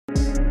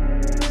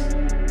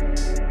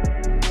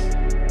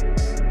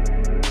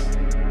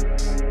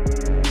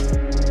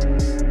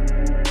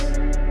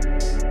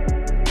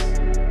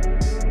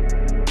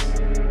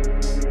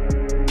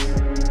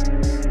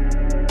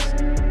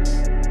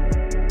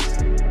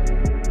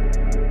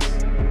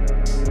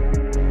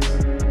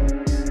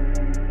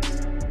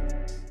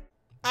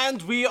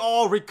And we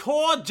are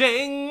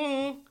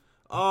recording.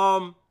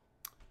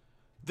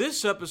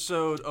 This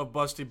episode of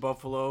Busty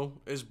Buffalo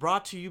is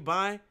brought to you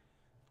by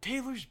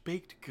Taylor's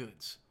Baked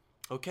Goods.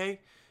 Okay?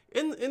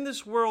 In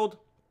this world,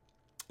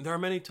 there are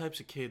many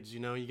types of kids, you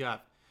know. You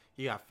got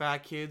fat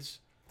kids,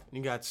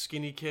 you got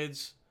skinny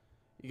kids,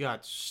 you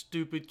got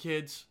stupid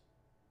kids.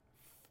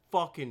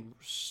 Fucking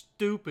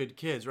stupid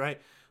kids, right?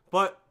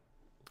 But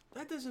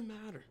that doesn't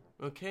matter,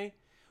 okay?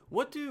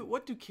 What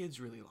do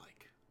kids really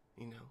like,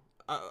 you know?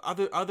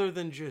 Other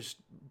than just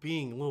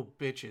being little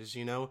bitches,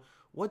 you know?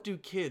 What do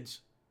kids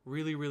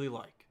really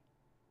like?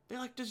 They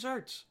like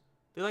desserts.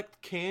 They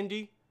like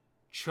candy,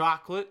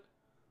 chocolate,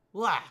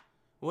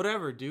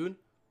 whatever, dude.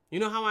 You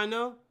know how I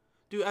know?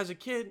 Dude, as a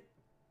kid,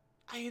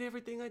 I ate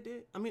everything I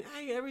did. I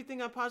ate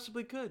everything I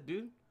possibly could,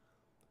 dude.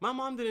 My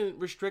mom didn't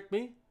restrict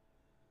me.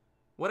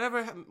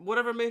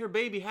 Whatever made her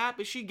baby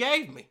happy, she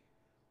gave me.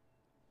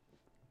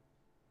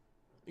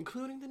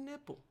 Including the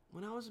nipple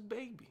when I was a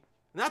baby.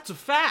 And that's a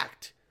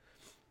fact.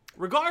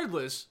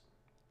 Regardless,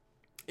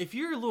 if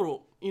you're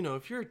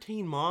a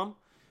teen mom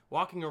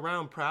walking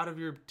around proud of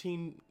your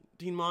teen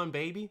mom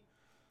baby,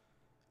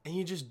 and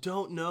you just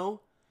don't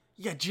know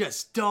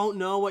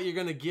what you're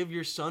going to give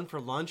your son for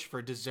lunch,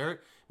 for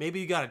dessert. Maybe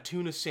you got a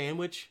tuna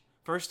sandwich.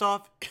 First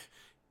off,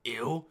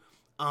 ew.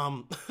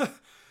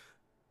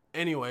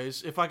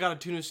 Anyways, if I got a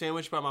tuna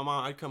sandwich by my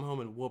mom, I'd come home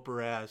and whoop her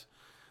ass.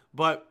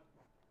 But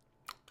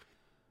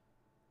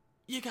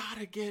you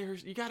gotta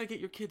get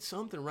your kid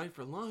something right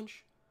for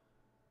lunch.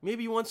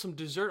 Maybe you want some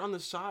dessert on the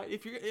side.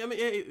 If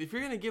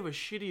you're gonna give a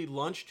shitty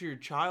lunch to your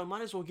child,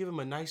 might as well give him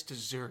a nice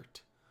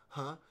dessert,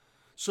 huh?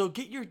 So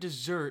get your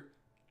dessert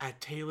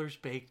at Taylor's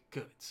Baked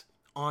Goods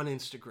on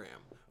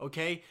Instagram,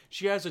 okay?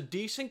 She has a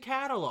decent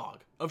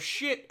catalog of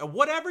shit, of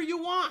whatever you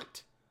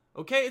want,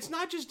 okay? It's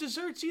not just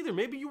desserts either.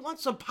 Maybe you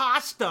want some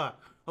pasta,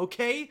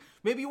 okay?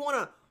 Maybe you want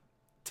to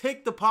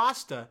take the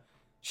pasta,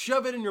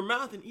 shove it in your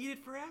mouth, and eat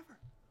it forever.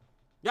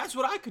 That's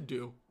what I could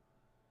do.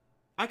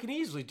 I can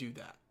easily do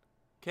that,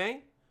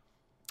 okay?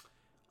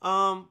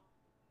 So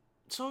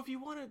if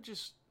you want to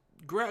just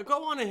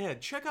go on ahead.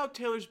 Check out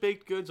Taylor's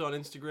Baked Goods on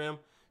Instagram.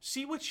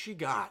 See what she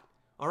got,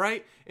 all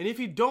right? And if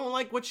you don't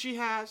like what she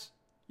has,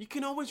 you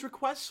can always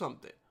request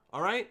something,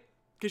 all right?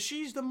 Because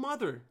she's the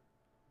mother,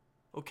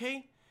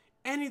 okay?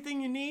 Anything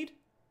you need,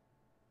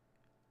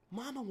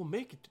 Mama will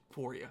make it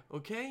for you,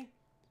 okay?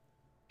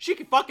 She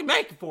can fucking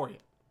make it for you.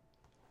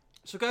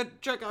 So go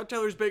check out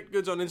Taylor's Baked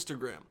Goods on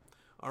Instagram,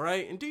 all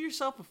right? And do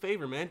yourself a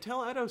favor, man.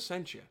 Tell Edo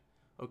sent you,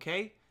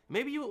 okay?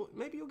 Maybe you'll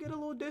get a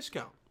little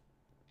discount.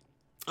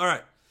 All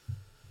right.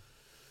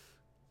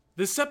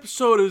 This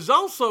episode is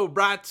also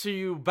brought to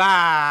you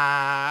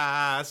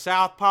by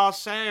Southpaw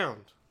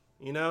Sound.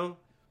 You know,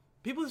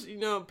 people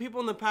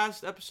in the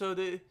past episode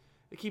they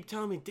keep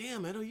telling me,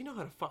 "Damn, Edo, you know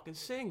how to fucking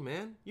sing,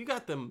 man. You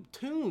got them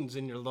tunes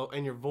in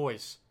your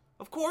voice."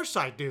 Of course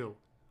I do.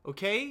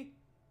 Okay?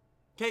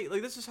 Okay,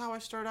 like this is how I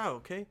start out,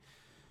 okay?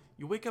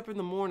 You wake up in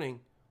the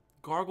morning,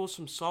 gargle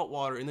some salt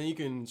water, and then you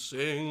can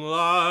sing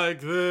like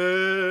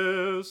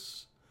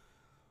this.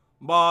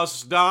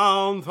 Bust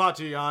down,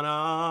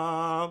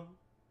 Tatiana.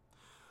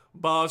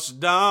 Bust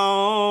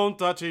down,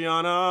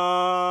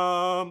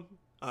 Tatiana.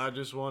 I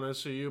just want to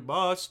see you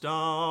bust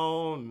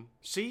down.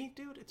 See,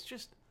 dude,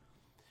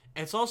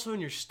 it's also in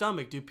your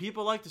stomach, dude.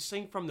 People like to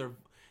sing from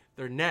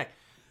their neck.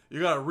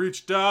 You gotta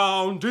reach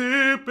down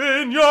deep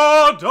in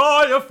your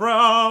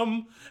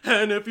diaphragm.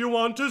 And if you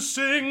want to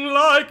sing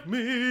like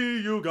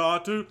me, you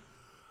got to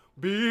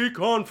be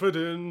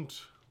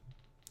confident.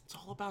 It's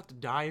all about the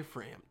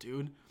diaphragm,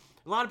 dude.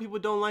 A lot of people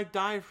don't like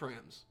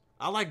diaphragms.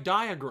 I like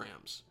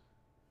diagrams.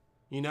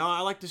 You know, I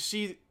like to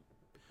see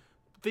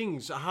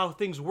how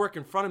things work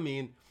in front of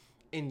me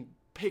in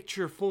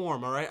picture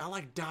form, all right? I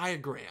like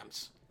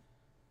diagrams.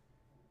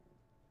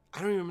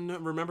 I don't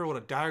even remember what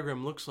a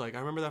diagram looks like. I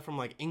remember that from,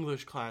 like,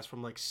 English class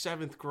from, like,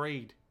 7th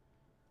grade.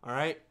 All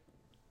right?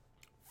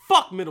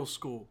 Fuck middle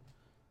school.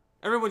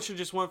 Everyone should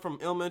just went from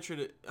elementary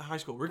to high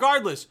school.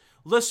 Regardless,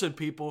 listen,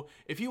 people.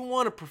 If you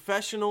want a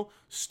professional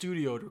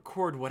studio to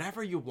record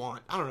whatever you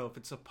want, I don't know if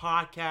it's a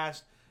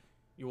podcast,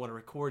 you want to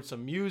record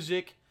some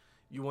music,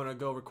 you want to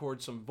go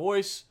record some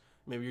voice,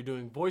 maybe you're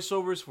doing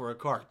voiceovers for a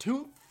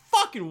cartoon,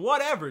 fucking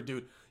whatever,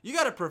 dude. You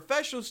got a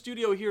professional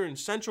studio here in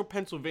central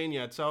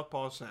Pennsylvania at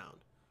Southpaw Sound.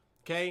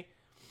 Okay?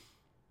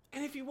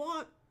 And if you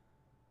want,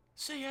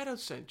 say Edo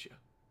sent you.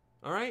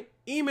 Alright?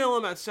 Email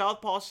them at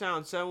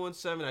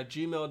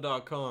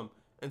southpawsound717@gmail.com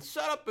and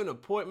set up an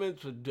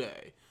appointment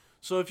today.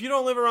 So if you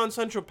don't live around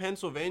central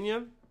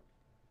Pennsylvania,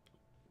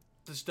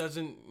 this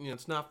doesn't,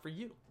 it's not for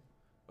you.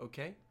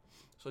 Okay?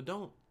 So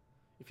don't.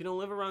 If you don't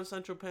live around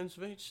central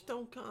Pennsylvania, just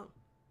don't come.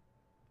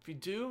 If you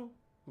do,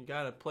 you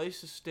got a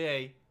place to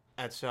stay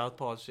at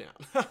Southpaw Sound.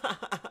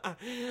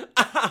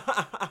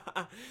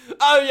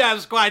 Oh,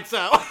 yes, quite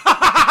so.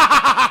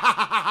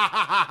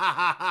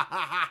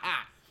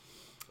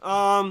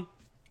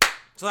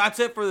 So that's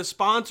it for the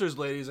sponsors,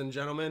 ladies and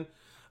gentlemen.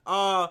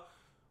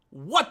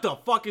 What the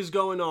fuck is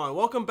going on?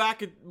 Welcome back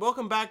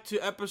to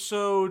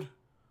episode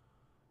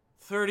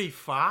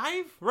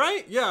 35,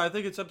 right? Yeah, I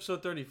think it's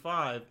episode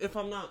 35. If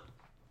I'm not,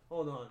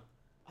 hold on.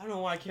 I don't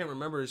know why I can't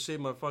remember to save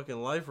my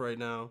fucking life right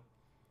now.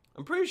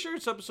 I'm pretty sure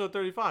it's episode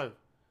 35.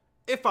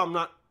 If I'm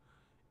not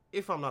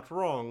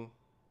wrong.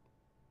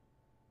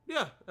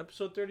 Yeah,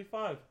 episode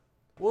 35.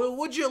 Well,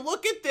 would you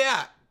look at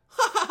that?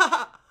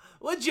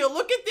 Would you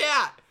look at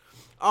that?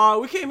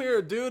 We came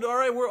here, dude. All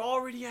right, we're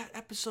already at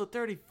episode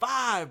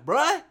 35,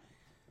 bruh.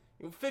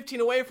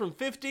 15 away from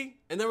 50,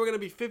 and then we're going to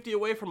be 50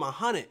 away from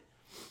 100.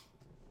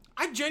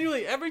 I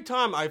genuinely, every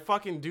time I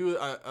fucking do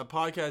a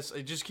podcast,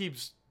 it just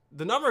keeps,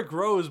 the number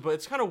grows, but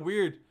it's kind of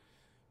weird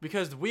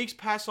because the weeks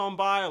pass on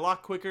by a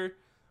lot quicker.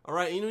 All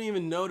right, you don't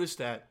even notice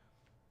that,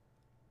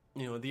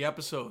 you know, the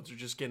episodes are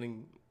just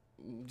getting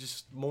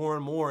just more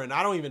and more, and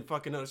I don't even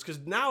fucking notice because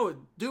now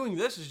doing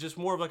this is just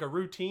more of like a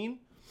routine.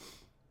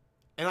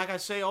 And like I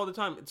say all the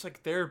time, it's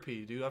like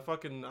therapy, dude.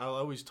 I'll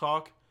always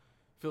talk.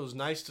 Feels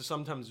nice to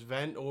sometimes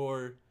vent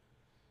or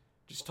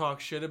just talk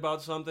shit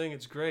about something.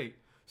 It's great.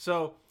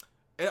 So,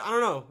 I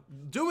don't know.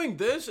 Doing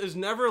this is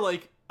never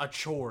like a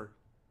chore.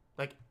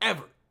 Like,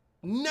 ever.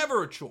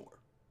 Never a chore.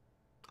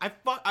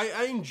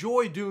 I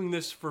enjoy doing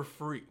this for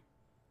free.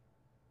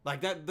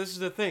 Like, this is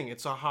the thing.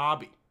 It's a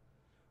hobby.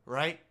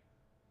 Right?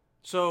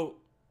 So,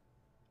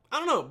 I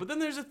don't know. But then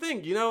there's a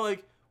thing, you know,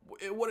 like,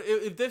 what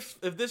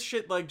if this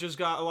shit, like, just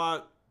got a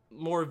lot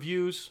more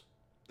views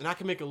and I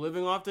can make a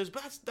living off this,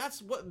 but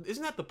that's what,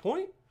 isn't that the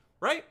point?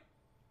 Right?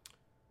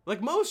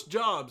 Like, most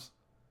jobs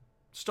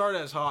start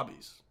as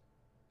hobbies.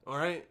 All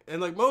right?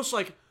 And like most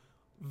like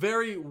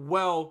very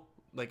well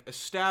like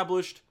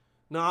established,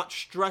 not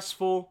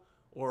stressful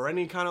or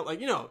any kind of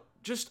like, you know,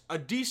 just a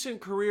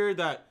decent career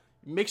that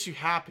makes you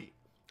happy.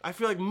 I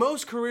feel like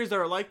most careers that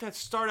are like that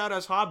start out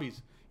as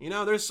hobbies. You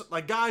know, there's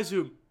like guys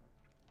who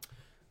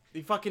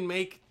they fucking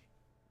make,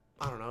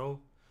 I don't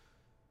know,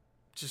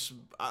 just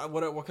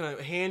what kind of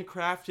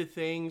handcrafted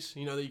things,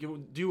 you know, that you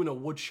can do in a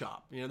wood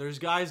shop. You know, there's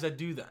guys that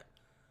do that.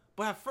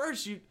 But at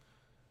first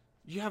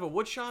you have a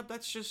wood shop,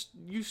 that's just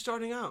you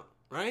starting out,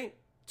 right?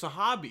 It's a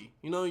hobby.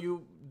 You know,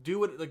 you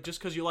do it like just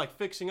because you like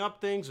fixing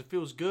up things, it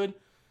feels good,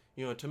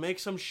 you know, to make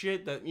some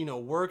shit that, you know,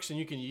 works and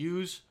you can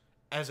use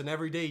as an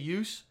everyday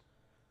use.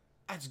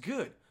 That's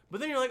good.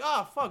 But then you're like,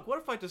 oh, fuck, what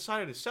if I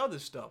decided to sell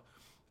this stuff?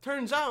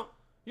 Turns out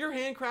your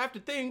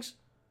handcrafted things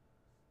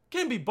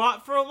can be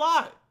bought for a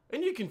lot.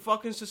 And you can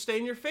fucking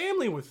sustain your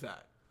family with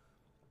that.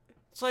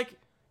 It's like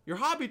your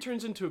hobby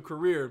turns into a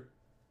career.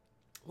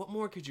 What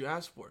more could you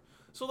ask for?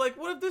 So like,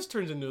 what if this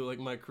turns into like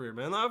my career,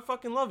 man? I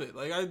fucking love it.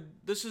 Like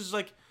this is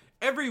like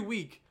every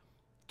week,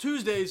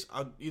 Tuesdays,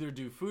 I'll either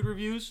do food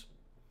reviews.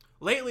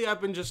 Lately, I've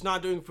been just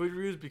not doing food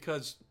reviews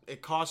because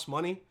it costs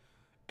money.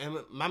 And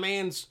my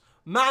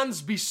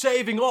man's be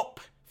saving up,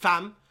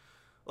 fam.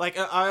 Like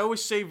I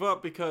always save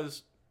up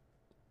because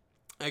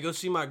I go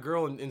see my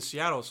girl in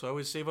Seattle. So I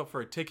always save up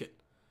for a ticket.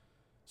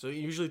 So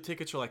usually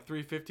tickets are like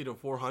 $350 to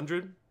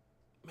 $400.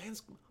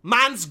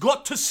 Man's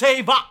got to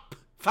save up,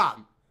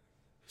 fam.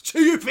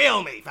 Do you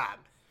feel me, fam?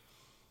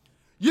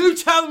 You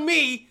tell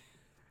me,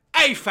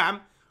 hey,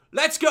 fam,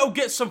 let's go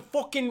get some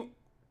fucking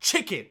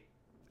chicken.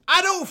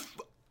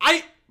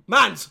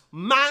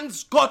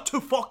 Man's got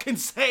to fucking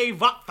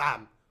save up,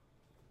 fam.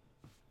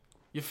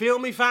 You feel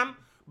me, fam?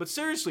 But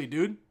seriously,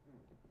 dude,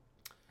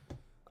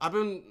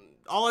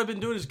 all I've been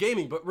doing is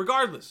gaming. But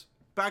regardless,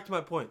 back to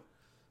my point.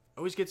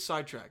 I always get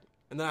sidetracked.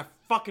 And then I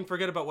fucking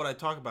forget about what I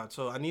talk about.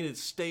 So I need to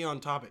stay on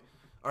topic.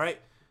 All right?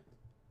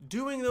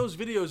 Doing those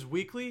videos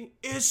weekly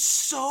is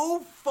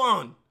so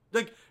fun.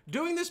 Like,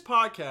 doing this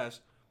podcast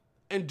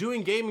and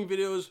doing gaming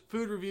videos,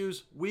 food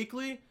reviews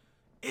weekly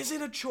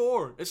isn't a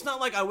chore. It's not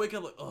like I wake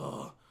up like,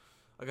 oh,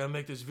 I gotta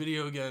make this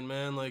video again,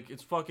 man. Like,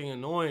 it's fucking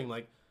annoying.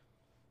 Like,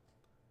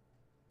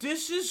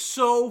 this is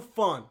so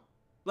fun.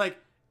 Like,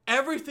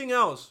 everything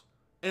else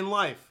in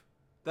life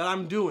that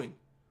I'm doing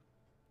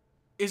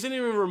isn't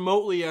even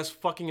remotely as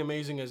fucking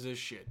amazing as this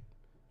shit,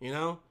 you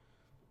know?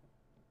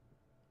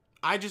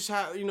 I just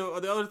have, you know,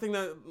 the other thing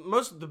that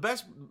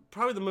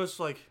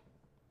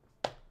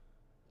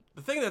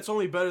the thing that's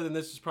only better than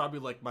this is probably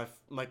like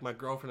my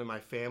girlfriend and my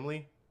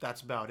family.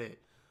 That's about it.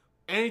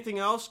 Anything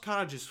else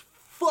kind of just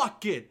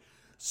fucking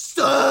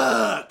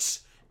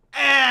sucks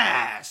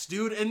ass,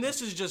 dude. And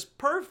this is just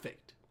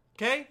perfect,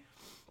 okay?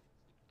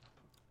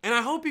 And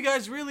I hope you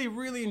guys really,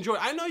 really enjoy.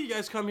 I know you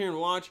guys come here and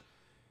watch.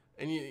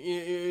 And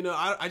you know,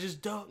 I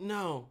just don't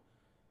know.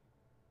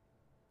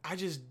 I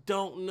just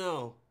don't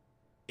know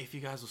if you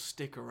guys will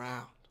stick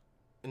around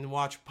and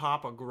watch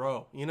Papa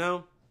grow, you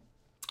know?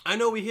 I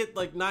know we hit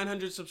like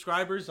 900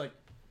 subscribers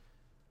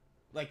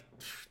like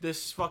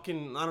this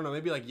fucking, I don't know,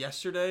 maybe like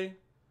yesterday.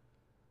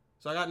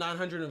 So I got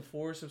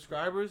 904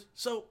 subscribers.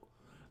 So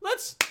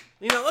let's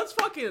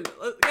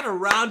get a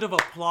round of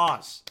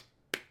applause.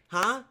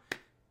 Huh?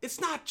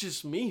 It's not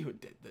just me who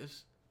did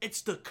this.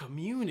 It's the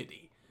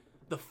community.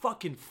 The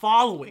fucking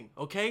following,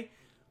 okay?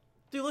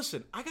 Dude,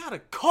 listen, I got a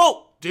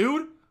cult,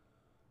 dude.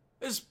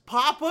 It's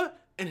Papa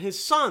and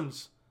his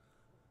sons.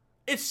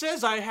 It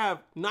says I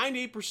have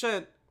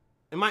 98%,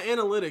 in my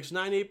analytics,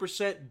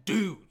 98%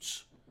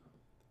 dudes.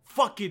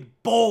 fucking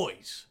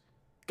boys.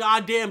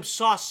 Goddamn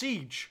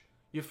sausage.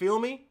 You feel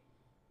me?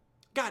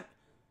 Got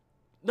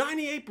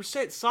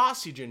 98%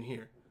 sausage in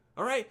here.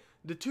 Alright?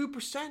 The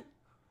 2%,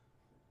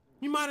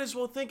 you might as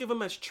well think of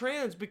them as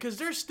trans because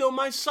they're still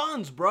my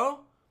sons,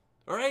 bro.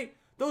 Alright?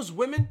 Those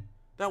women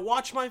that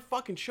watch my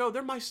fucking show,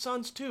 they're my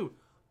sons too.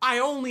 I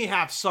only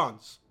have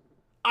sons.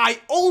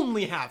 I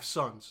only have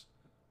sons.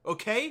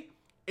 Okay?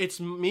 It's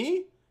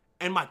me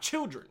and my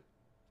children.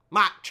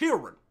 My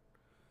children.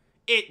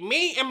 It's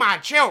me and my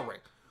children.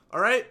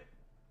 Alright?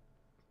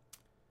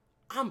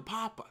 I'm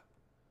Papa.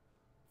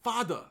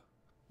 Father.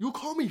 You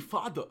call me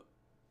father.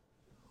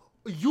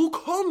 You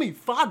call me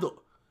father.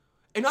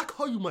 And I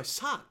call you my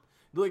son.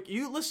 Like,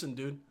 you listen,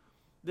 dude.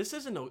 This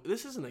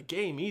isn't a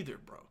game either,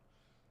 bro.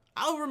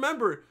 I'll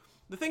remember.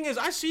 The thing is,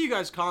 I see you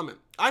guys comment.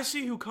 I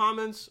see who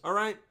comments,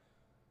 alright?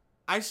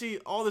 I see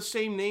all the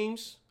same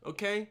names,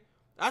 okay?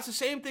 That's the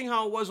same thing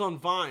how it was on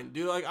Vine,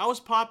 dude. Like, I was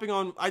popping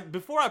on...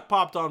 before I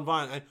popped on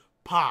Vine, I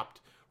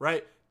popped,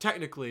 right?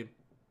 Technically.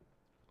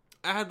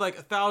 I had like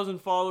 1,000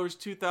 followers,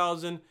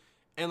 2,000,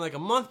 and like a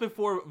month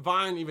before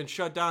Vine even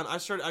shut down, I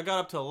got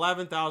up to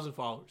 11,000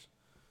 followers,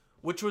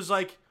 which was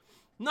like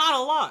not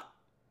a lot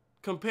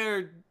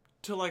compared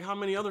to like how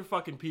many other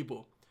fucking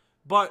people.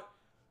 But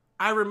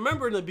I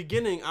remember in the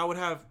beginning, I would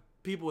have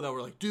people that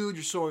were like, dude,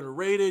 you're so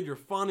underrated, you're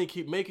funny,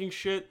 keep making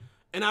shit.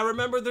 And I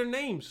remember their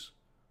names.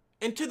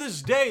 And to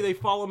this day, they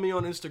follow me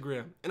on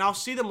Instagram. And I'll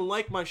see them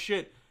like my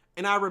shit.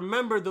 And I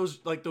remember those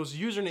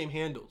username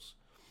handles.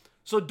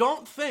 So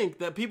don't think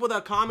that people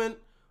that comment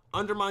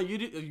under my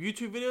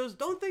YouTube videos,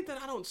 don't think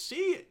that I don't see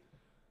it.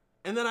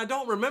 And then I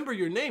don't remember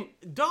your name.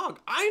 Dog,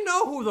 I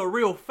know who the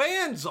real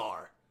fans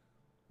are.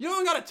 You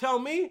don't gotta tell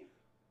me.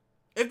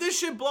 If this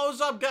shit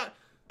blows up, got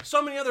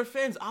so many other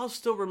fans, I'll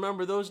still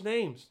remember those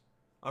names.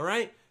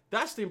 Alright?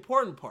 That's the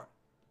important part.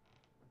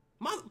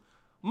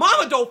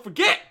 Mama, don't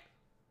forget!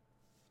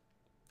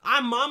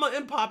 I'm Mama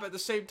and Papa at the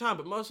same time,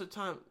 but most of the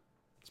time,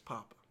 it's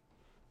Papa.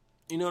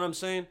 You know what I'm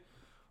saying?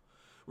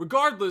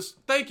 Regardless,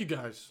 thank you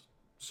guys.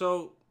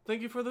 So,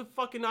 thank you for the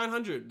fucking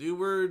 900. Dude,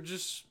 we're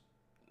just...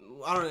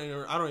 I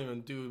don't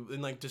even do...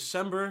 In like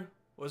December,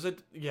 was it?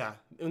 Yeah.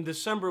 In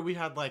December, we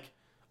had like...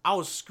 I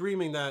was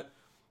screaming that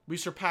we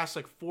surpassed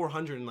like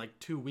 400 in like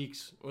 2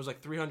 weeks. It was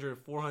like 300 or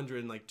 400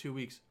 in like 2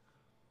 weeks.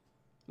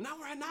 Now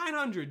we're at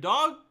 900,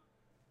 dog.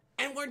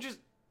 And we're just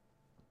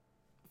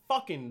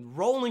fucking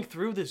rolling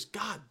through this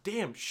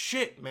goddamn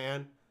shit,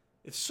 man.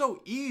 It's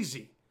so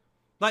easy.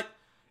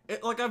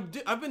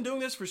 I've been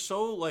doing this for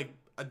so like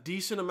a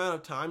decent amount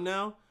of time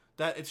now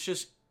that it's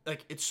just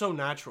like it's so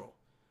natural.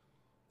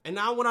 And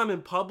now when I'm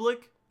in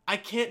public, I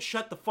can't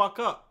shut the fuck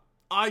up.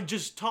 I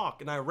just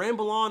talk and I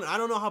ramble on. And I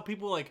don't know how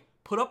people like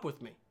put up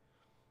with me.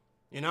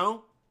 You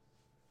know?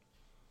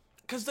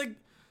 Cause like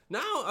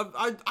now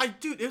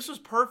dude, this was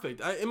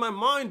perfect. In my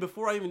mind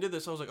before I even did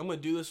this, I was like, I'm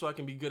gonna do this so I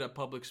can be good at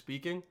public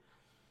speaking.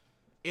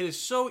 It is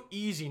so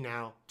easy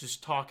now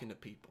just talking to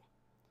people.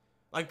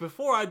 Like,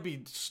 before, I'd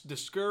be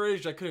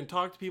discouraged. I couldn't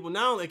talk to people.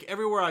 Now, like,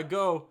 everywhere I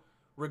go,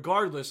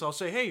 regardless, I'll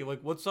say, hey,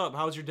 like, what's up?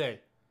 How's your day?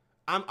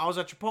 I was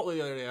at Chipotle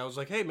the other day. I was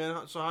like, hey,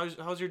 man, so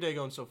how's your day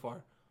going so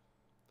far?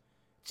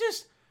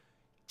 Just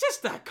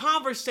that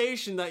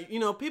conversation that, you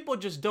know, people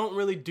just don't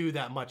really do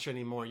that much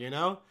anymore, you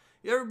know?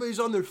 Everybody's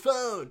on their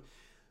phone.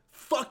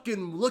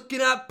 Fucking looking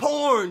at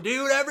porn,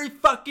 dude, every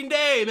fucking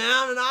day,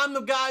 man. And I'm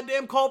the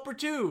goddamn culprit,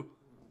 too.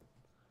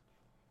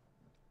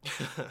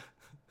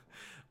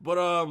 But,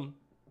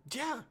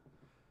 yeah,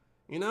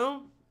 you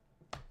know,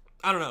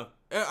 I don't know.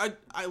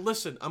 I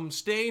listen, I'm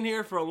staying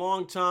here for a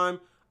long time.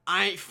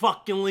 I ain't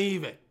fucking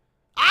leaving.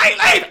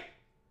 I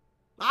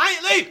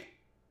ain't leaving.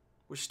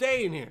 We're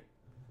staying here.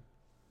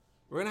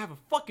 We're gonna have a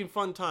fucking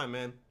fun time,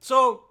 man.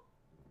 So,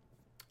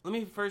 let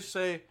me first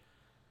say,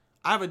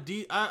 I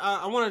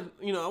want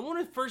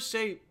to first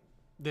say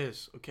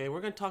this, okay? We're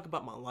gonna talk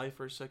about my life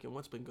for a second,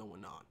 what's been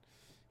going on.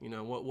 You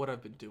know, what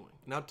I've been doing.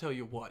 And I'll tell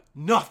you what,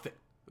 nothing,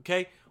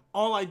 okay?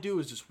 All I do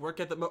is just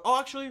work at the...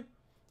 actually,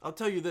 I'll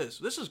tell you this.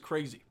 This is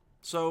crazy.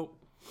 So,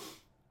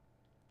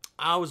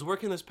 I was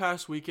working this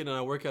past weekend and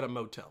I work at a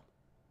motel.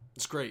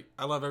 It's great.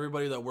 I love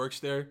everybody that works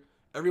there.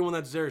 Everyone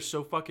that's there is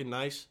so fucking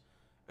nice.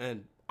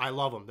 And I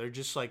love them. They're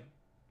just like...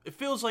 It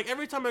feels like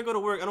every time I go to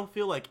work, I don't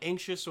feel like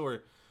anxious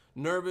or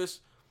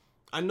nervous.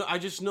 I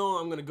just know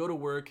I'm going to go to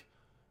work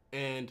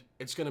and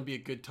it's going to be a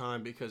good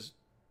time because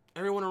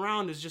everyone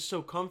around is just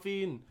so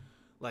comfy and...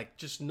 Like,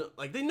 just,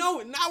 like, they know,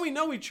 now we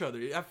know each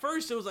other. At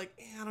first, it was like,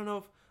 I don't know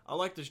if I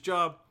like this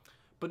job.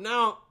 But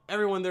now,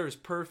 everyone there is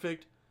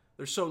perfect.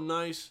 They're so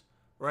nice,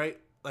 right?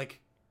 Like,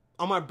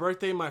 on my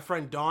birthday, my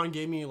friend Don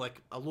gave me,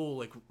 like, a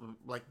little,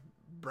 like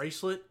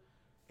bracelet.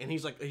 And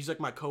he's like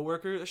my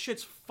coworker. That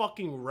shit's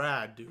fucking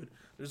rad, dude.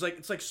 There's, like,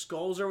 it's like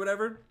skulls or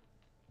whatever.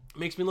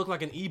 Makes me look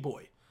like an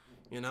e-boy.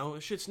 You know?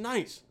 That shit's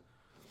nice.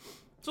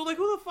 So, like,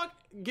 who the fuck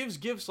gives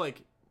gifts,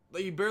 like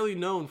that you barely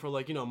known for,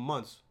 like, you know,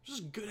 months?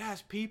 Just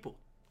good-ass people.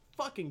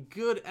 Fucking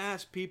good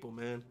ass people,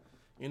 man.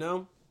 You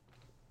know?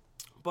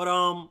 But,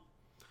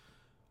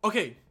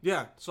 okay,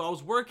 yeah. So I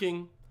was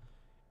working,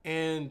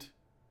 and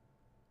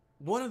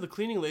one of the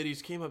cleaning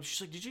ladies came up.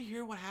 She's like, "Did you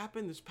hear what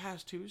happened this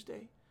past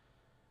Tuesday?"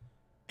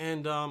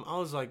 And I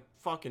was like,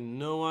 "Fucking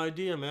no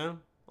idea,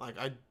 man. Like,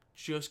 I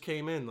just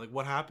came in. Like,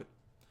 what happened?"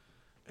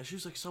 And she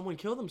was like, "Someone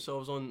killed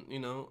themselves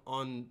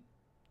on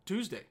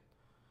Tuesday."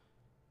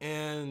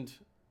 And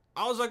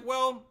I was like,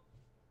 "Well,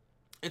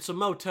 it's a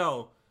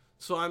motel,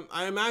 so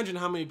I imagine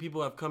how many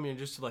people have come here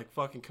just to like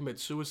fucking commit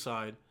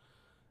suicide,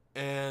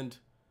 and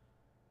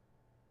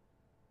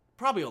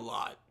probably a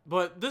lot.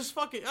 But this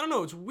fucking, I don't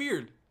know, it's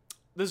weird.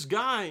 This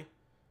guy,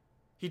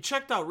 he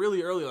checked out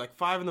really early, like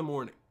 5 in the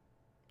morning.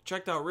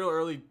 Checked out real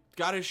early,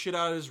 got his shit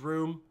out of his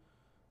room,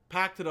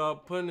 packed it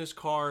up, put it in his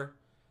car,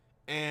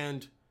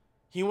 and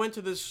he went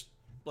to this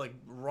like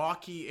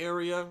rocky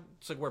area.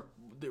 It's like where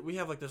we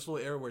have like this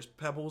little area where it's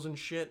pebbles and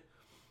shit.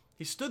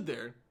 He stood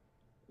there,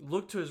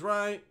 looked to his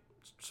right,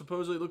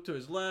 supposedly looked to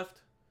his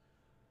left,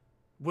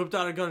 whipped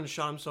out a gun and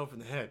shot himself in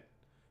the head.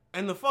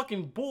 And the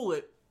fucking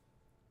bullet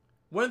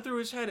went through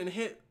his head and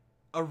hit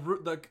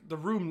the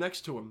room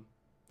next to him,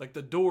 like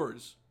the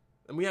doors.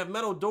 And we have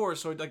metal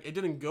doors, so it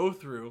didn't go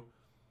through.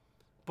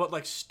 But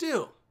like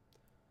still,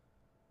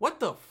 what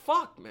the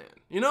fuck, man?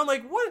 You know,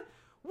 like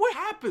what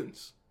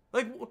happens?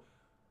 Like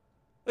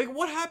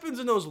what happens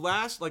in those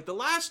the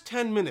last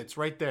 10 minutes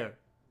right there?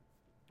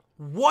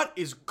 What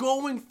is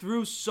going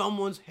through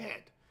someone's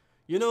head?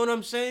 You know what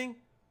I'm saying?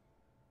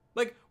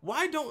 Like,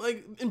 why don't,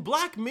 like, in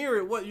Black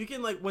Mirror, what, you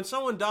can, like, when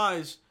someone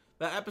dies,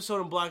 that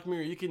episode in Black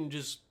Mirror, you can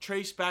just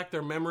trace back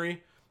their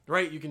memory,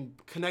 right? You can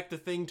connect the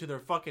thing to their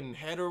fucking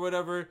head or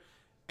whatever,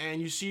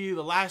 and you see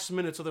the last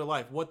minutes of their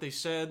life, what they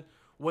said,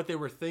 what they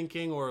were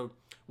thinking, or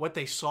what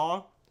they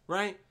saw,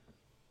 right?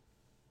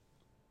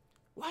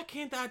 Why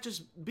can't that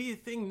just be a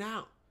thing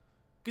now?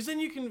 Because then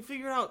you can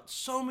figure out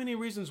so many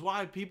reasons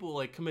why people,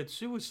 like, commit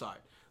suicide.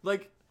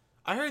 Like,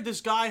 I heard this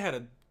guy had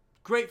a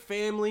great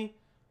family.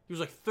 He was,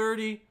 like,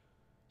 30.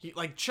 He,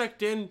 like,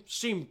 checked in,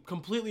 seemed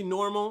completely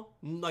normal.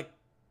 Like,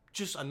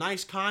 just a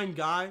nice, kind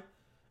guy.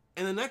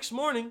 And the next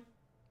morning,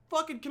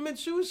 fucking commit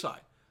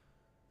suicide.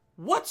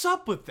 What's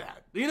up with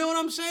that? You know what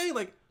I'm saying?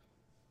 Like,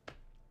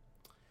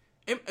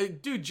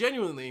 dude,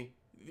 genuinely,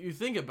 you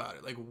think about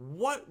it. Like,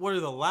 what were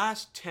the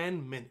last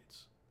 10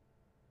 minutes?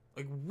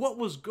 Like, what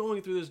was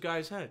going through this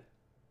guy's head?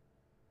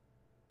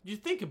 You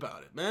think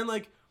about it, man.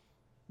 Like,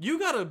 you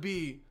gotta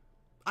be...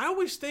 I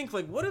always think,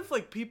 like, what if,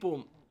 like,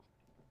 people,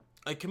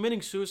 like,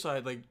 committing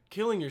suicide, like,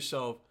 killing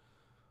yourself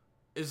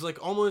is,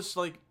 like, almost,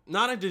 like,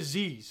 not a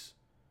disease,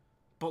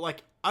 but,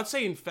 like, I'd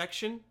say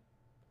infection.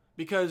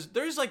 Because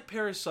there's, like,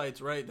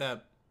 parasites, right,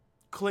 that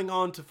cling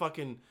on to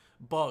fucking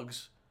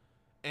bugs.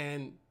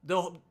 And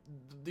they'll,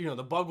 you know,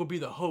 the bug will be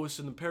the host,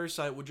 and the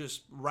parasite will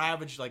just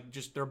ravage, like,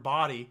 just their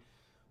body.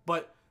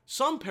 But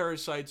some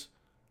parasites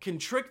can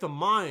trick the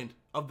mind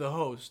of the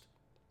host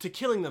to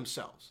killing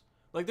themselves.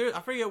 Like, I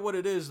forget what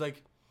it is,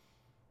 like,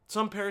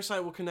 some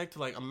parasite will connect to,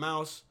 like, a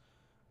mouse,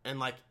 and,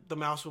 like, the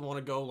mouse would want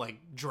to go, like,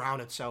 drown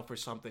itself or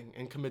something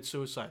and commit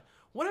suicide.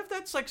 What if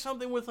that's, like,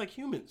 something with, like,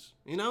 humans,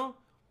 you know?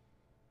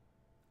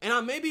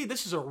 And maybe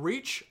this is a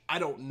reach, I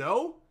don't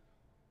know.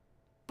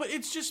 But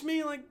it's just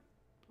me, like,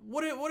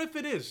 what if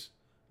it is?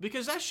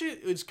 Because that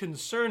shit is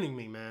concerning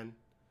me, man.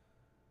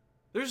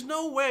 There's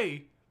no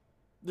way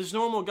this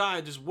normal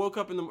guy just woke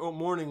up in the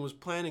morning and was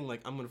planning,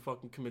 like, I'm gonna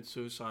fucking commit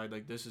suicide,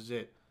 like, this is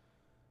it.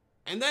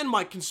 And then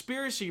my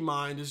conspiracy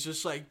mind is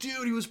just like,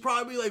 dude, he was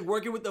probably, like,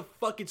 working with the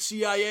fucking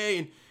CIA,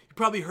 and he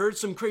probably heard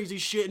some crazy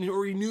shit,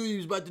 or he knew he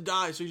was about to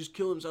die, so he just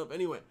killed himself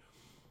anyway.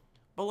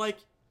 But, like,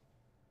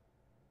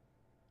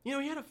 you know,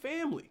 he had a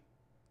family.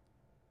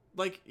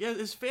 Like, yeah,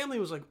 his family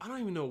was like, I don't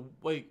even know,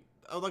 like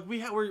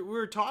we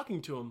were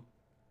talking to him,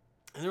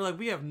 and they're like,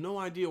 we have no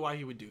idea why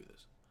he would do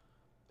this.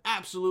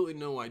 Absolutely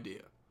no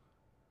idea.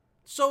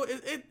 So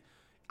it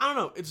I don't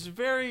know, it's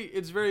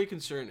very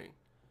concerning.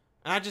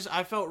 And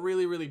I felt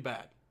really, really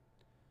bad.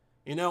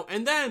 You know,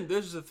 and then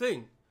this is the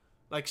thing.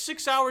 Like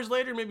 6 hours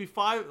later, maybe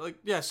 5,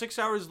 6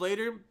 hours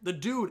later, the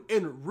dude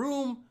in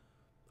room,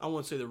 I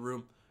won't say the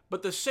room,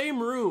 but the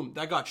same room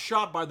that got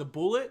shot by the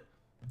bullet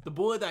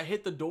that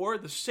hit the door,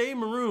 the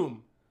same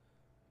room,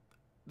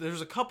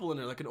 there's a couple in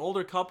there, like an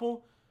older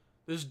couple.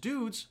 This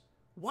dude's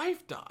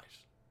wife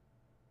dies.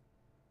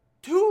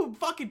 2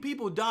 fucking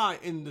people die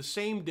in the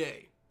same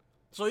day.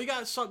 So you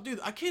got dude,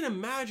 I can't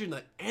imagine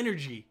the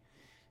energy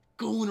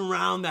going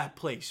around that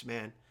place,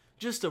 man.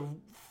 Just a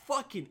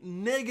fucking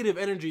negative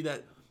energy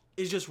that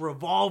is just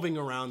revolving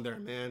around there,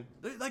 man.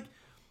 Like,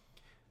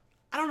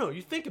 I don't know,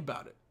 you think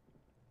about it.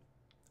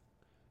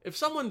 If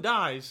someone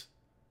dies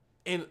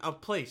in a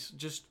place,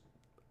 just,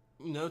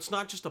 you know, it's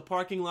not just a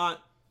parking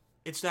lot,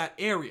 it's that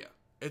area.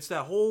 It's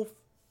that whole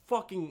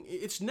fucking,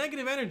 it's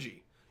negative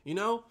energy, you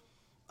know?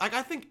 Like,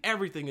 I think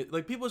everything,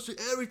 like, people say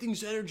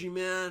everything's energy,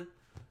 man.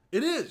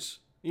 It is.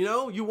 You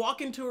know, you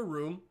walk into a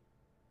room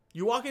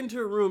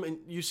and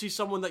you see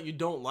someone that you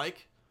don't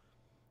like,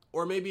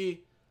 or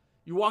maybe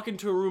you walk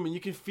into a room and you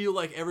can feel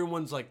like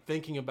everyone's, like,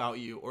 thinking about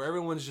you, or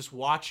everyone's just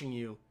watching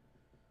you.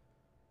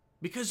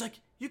 Because, like,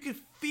 you can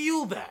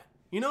feel that.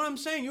 You know what I'm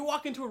saying? You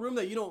walk into a room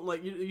that you don't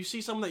like, you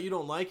see someone that you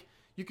don't like,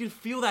 you can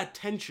feel that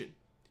tension.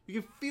 You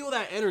You can feel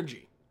that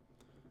energy.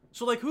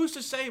 So, like, who's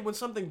to say when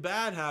something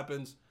bad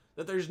happens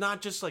that there's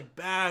not just, like,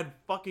 bad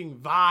fucking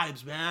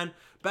vibes, man?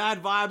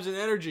 Bad vibes and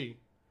energy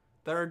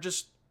that are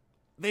just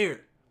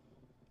there,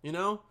 you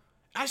know?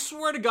 I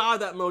swear to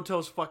God that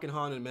motel's fucking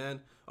haunted,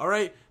 man. All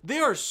right?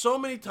 There are so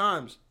many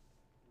times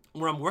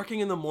where I'm working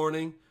in the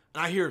morning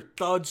and I hear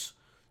thuds,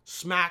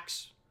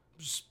 smacks,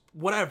 just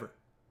whatever.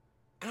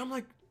 And I'm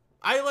like,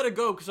 I let it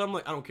go because I'm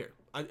like, I don't care.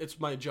 It's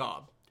my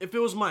job. If it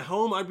was my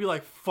home, I'd be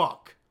like,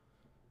 fuck.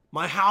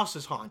 My house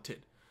is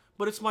haunted.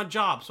 But it's my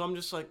job, so I'm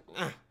just like,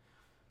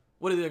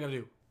 what are they gonna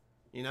do?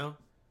 You know?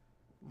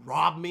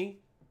 Rob me?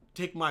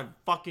 Take my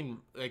fucking,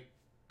 like,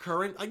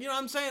 current? Like, you know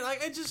what I'm saying?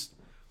 Like, it just...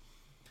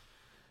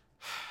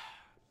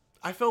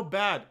 I felt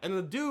bad. And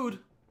the dude,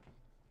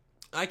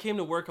 I came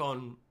to work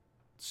on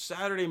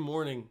Saturday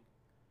morning,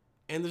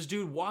 and this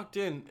dude walked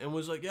in and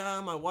was like,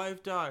 yeah, my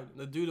wife died.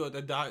 The dude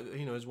that died,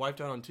 you know, his wife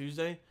died on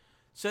Tuesday,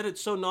 said it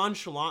so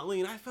nonchalantly,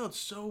 and I felt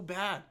so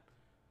bad.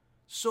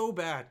 So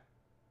bad.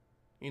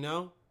 You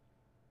know?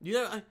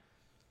 Yeah,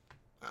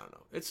 I don't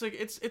know. It's like,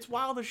 it's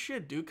wild as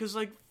shit, dude, because,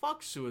 like,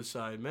 fuck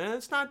suicide, man.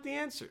 It's not the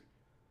answer.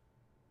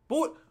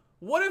 But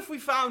what if we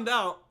found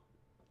out,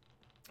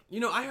 you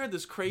know, I heard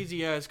this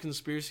crazy-ass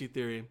conspiracy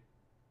theory.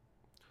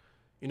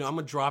 You know, I'm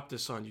going to drop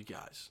this on you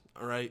guys,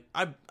 all right?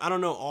 I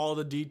don't know all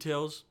the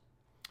details,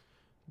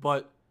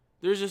 but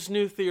there's this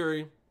new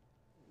theory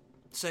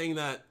saying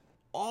that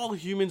all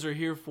humans are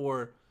here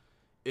for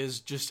is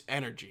just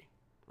energy,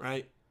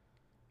 right?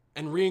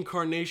 And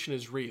reincarnation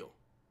is real.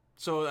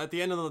 So at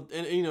the end of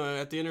the, you know,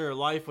 at the end of your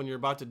life, when you're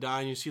about to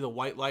die and you see the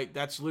white light,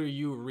 that's literally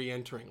you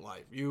re-entering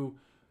life, you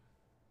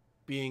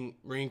being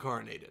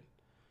reincarnated.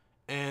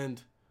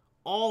 And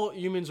all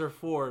humans are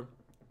for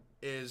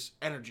is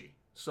energy.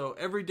 So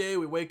every day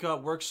we wake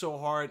up, work so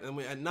hard, and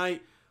at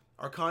night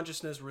our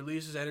consciousness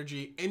releases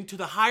energy into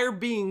the higher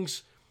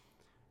beings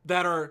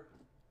that are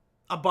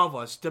above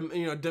us,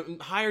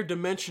 higher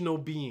dimensional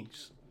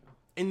beings.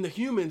 And the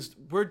humans,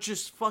 we're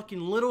just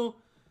fucking little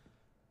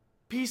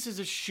pieces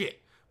of shit.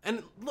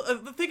 And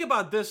think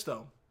about this,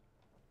 though.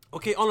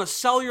 Okay, on a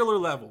cellular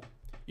level,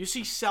 you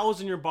see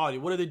cells in your body.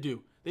 What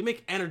do? They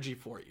make energy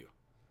for you,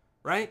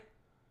 right?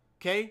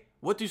 Okay?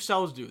 What do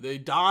cells do? They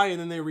die and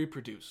then they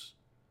reproduce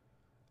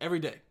every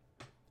day.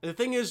 And the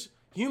thing is,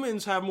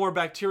 humans have more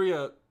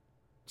bacteria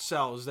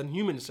cells than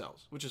human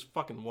cells, which is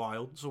fucking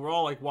wild. So we're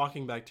all like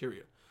walking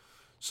bacteria.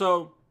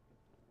 So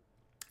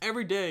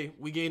every day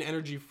we gain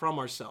energy from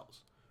our cells.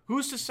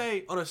 Who's to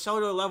say on a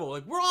cellular level,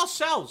 like, we're all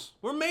cells.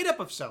 We're made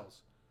up of cells.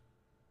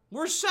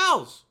 We're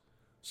cells.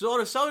 So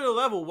on a cellular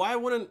level, why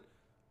wouldn't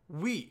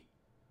we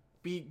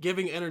be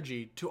giving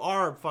energy to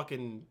our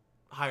fucking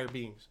higher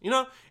beings? You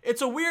know,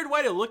 it's a weird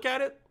way to look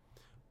at it,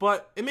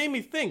 but it made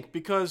me think,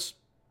 because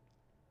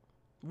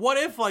what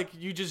if, like,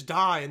 you just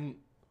die and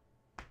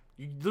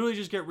you literally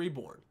just get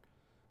reborn?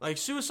 Like,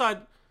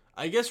 suicide,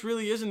 I guess,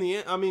 really isn't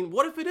the I mean,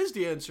 what if it is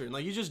the answer?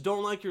 Like, you just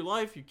don't like your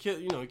life, you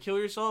kill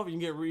yourself, and you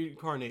get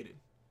reincarnated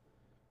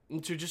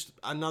into just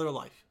another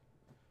life.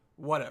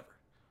 Whatever.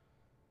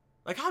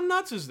 Like, how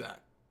nuts is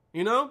that?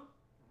 You know?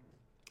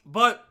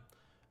 But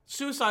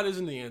suicide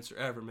isn't the answer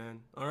ever,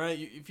 man. All right?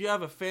 If you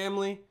have a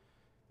family,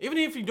 even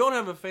if you don't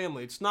have a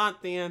family, it's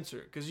not the answer.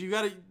 Because you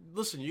got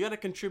to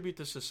contribute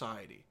to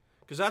society.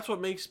 Because that's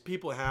what makes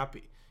people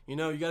happy. You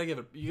know, you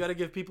got to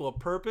give people a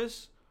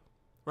purpose,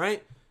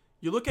 right?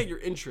 You look at your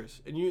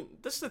interests, and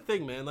this is the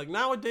thing, man. Like,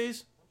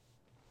 nowadays,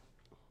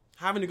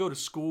 having to go to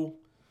school,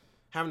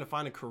 having to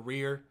find a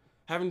career,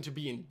 having to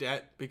be in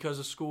debt because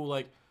of school,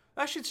 like,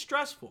 that shit's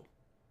stressful.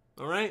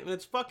 All right? And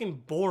it's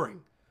fucking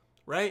boring,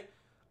 right?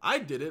 I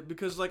did it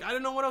because, like, I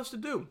didn't know what else to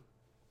do.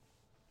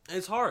 And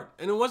it's hard.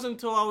 And it wasn't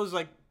until I was,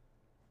 like,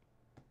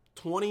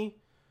 20,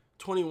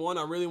 21,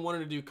 I really wanted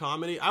to do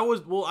comedy.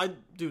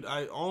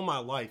 All my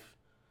life,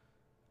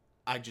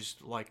 I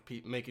just like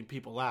making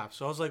people laugh.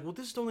 So I was like, well,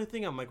 this is the only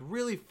thing I'm, like,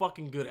 really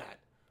fucking good at.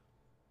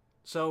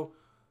 So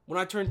when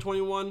I turned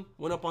 21,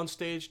 went up on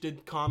stage,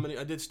 did comedy,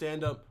 I did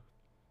stand-up,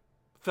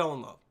 fell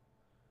in love.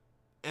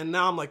 And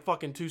now I'm, like,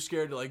 fucking too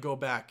scared to, like, go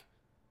back.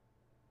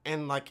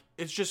 And, like,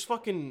 it's just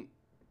fucking,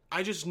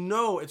 I just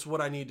know it's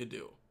what I need to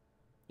do.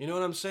 You know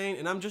what I'm saying?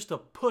 And I'm just a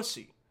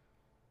pussy.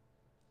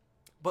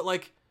 But,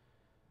 like,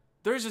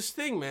 there's this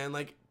thing, man.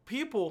 Like,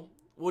 people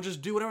will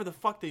just do whatever the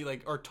fuck they,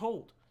 like, are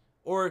told.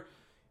 Or,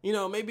 you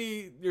know,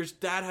 maybe your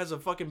dad has a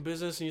fucking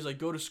business and he's like,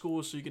 go to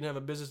school so you can have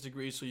a business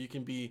degree so you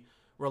can be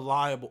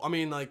reliable. I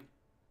mean, like,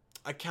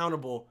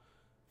 accountable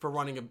for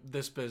running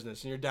this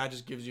business. And your dad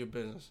just gives you a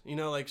business. You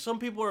know, like, some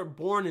people are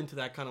born into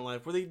that kind of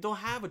life where they don't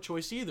have a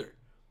choice either.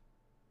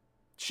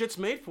 Shit's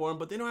made for them,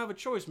 but they don't have a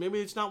choice. Maybe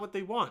it's not what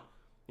they want.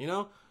 You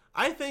know?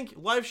 I think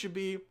life should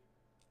be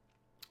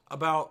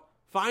about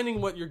finding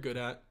what you're good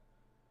at,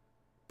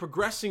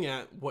 progressing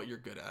at what you're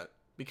good at,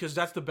 because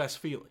that's the best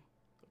feeling.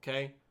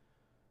 Okay?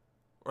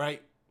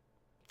 Right?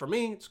 For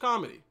me, it's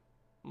comedy.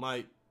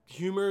 My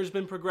humor has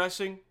been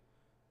progressing.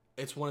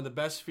 It's one of the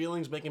best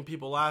feelings, making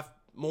people laugh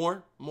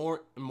more,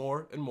 and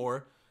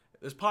more.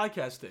 This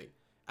podcast thing.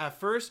 At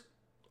first,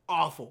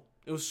 awful.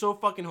 It was so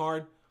fucking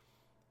hard.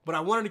 But I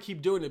wanted to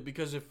keep doing it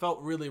because it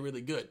felt really,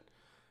 really good.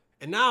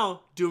 And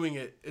now doing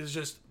it is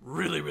just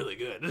really, really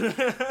good.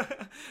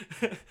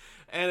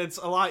 And it's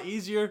a lot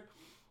easier.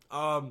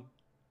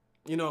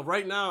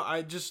 Right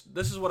now, this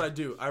is what I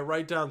do. I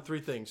write down 3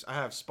 things. I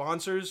have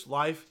sponsors,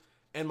 life,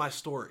 and my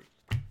story.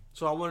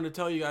 So I wanted to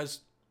tell you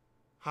guys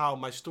how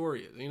my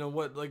story is.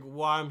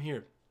 Why I'm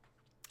here.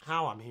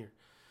 How I'm here.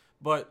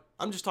 But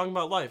I'm just talking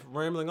about life,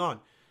 rambling on.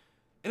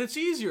 And it's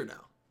easier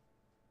now.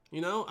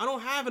 I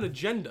don't have an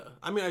agenda.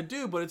 I mean, I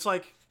do, but it's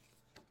like,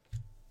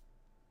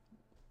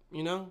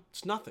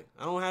 it's nothing.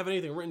 I don't have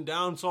anything written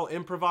down. It's all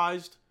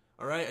improvised.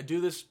 All right? I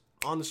do this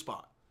on the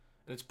spot.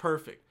 And it's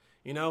perfect.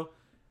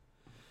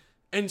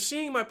 And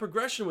seeing my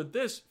progression with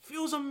this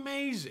feels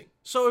amazing.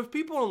 So if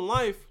people in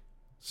life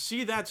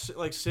see that,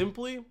 like,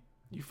 simply,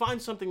 you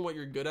find something what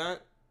you're good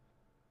at,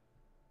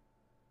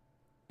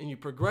 and you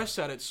progress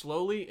at it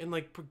slowly, and,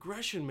 like,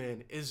 progression,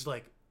 man, is,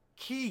 like,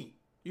 key.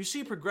 You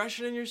see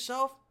progression in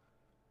yourself,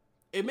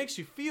 it makes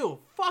you feel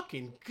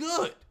fucking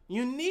good.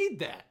 You need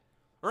that,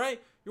 all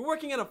right? You're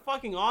working at a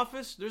fucking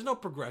office, there's no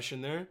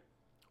progression there.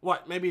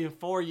 What, maybe in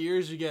 4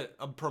 years you get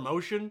a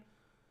promotion?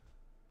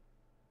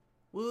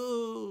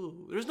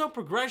 Woo, there's no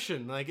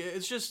progression. Like,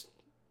 it's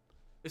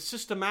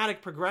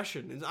systematic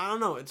progression. I don't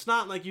know. It's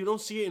not like you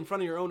don't see it in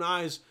front of your own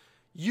eyes.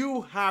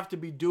 You have to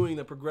be doing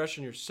the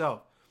progression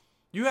yourself.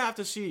 You have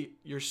to see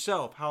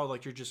yourself how,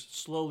 like, you're just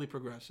slowly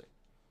progressing.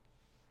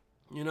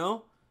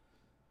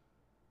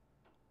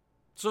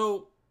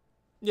 So,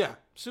 yeah,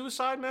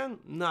 suicide, man,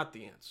 not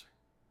the answer.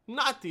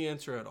 Not the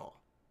answer at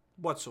all,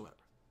 whatsoever.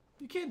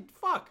 You can't,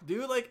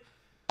 dude, like,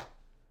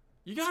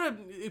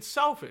 it's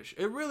selfish.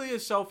 It really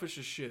is selfish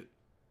as shit.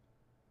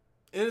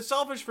 And it's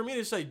selfish for me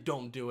to say,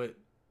 don't do it,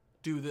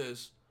 do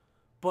this.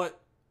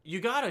 But you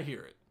gotta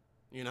hear it,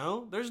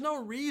 There's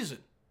no reason.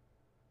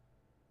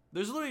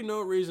 There's literally no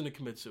reason to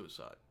commit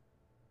suicide.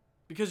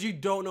 Because you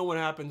don't know what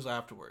happens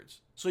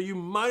afterwards. So you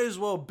might as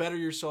well better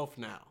yourself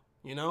now,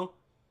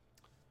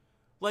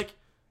 Like,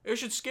 it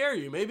should scare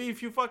you. Maybe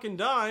if you fucking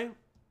die,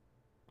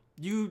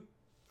 you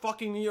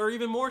fucking are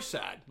even more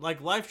sad.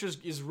 Like, life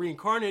just is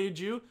reincarnated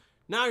you.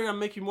 Now you're gonna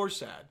make you more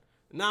sad.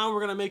 Now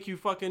we're gonna make you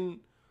fucking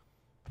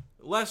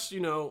less,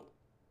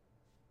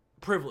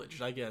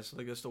 privileged, I guess.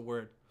 Like, that's the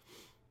word.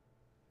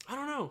 I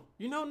don't know.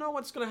 You don't know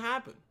what's gonna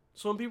happen.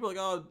 So when people are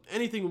like, oh,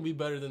 anything would be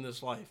better than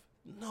this life.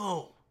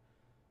 No.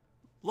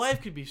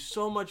 Life could be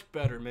so much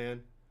better,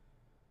 man.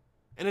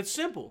 And it's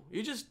simple.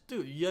 You just,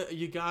 dude,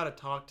 you gotta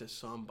talk to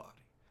somebody.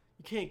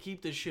 You can't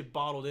keep this shit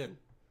bottled in.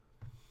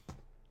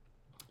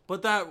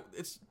 But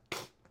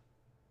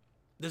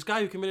this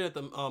guy who committed at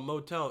the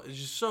motel is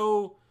just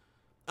so,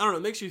 I don't know,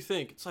 it makes you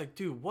think. It's like,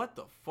 dude, what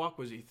the fuck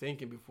was he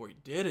thinking before he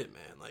did it,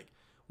 man? Like,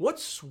 what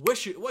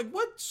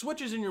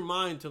switches in your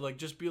mind to, like,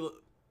 just be,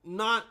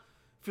 not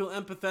feel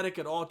empathetic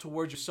at all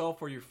towards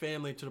yourself or your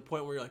family to the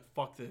point where you're like,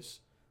 fuck this,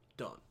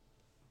 done.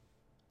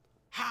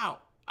 How?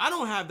 I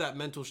don't have that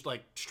mental,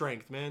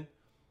 strength, man.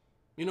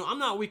 I'm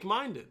not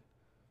weak-minded.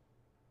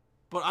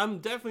 But I'm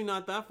definitely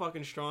not that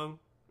fucking strong.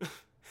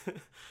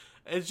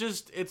 It's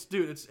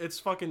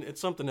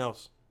something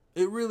else.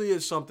 It really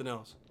is something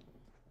else.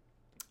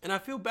 And I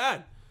feel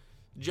bad.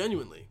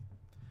 Genuinely.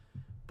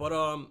 But,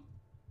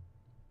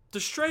 to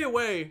stray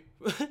away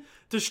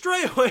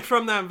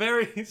from that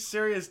very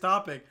serious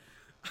topic.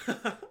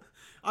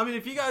 I mean,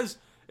 if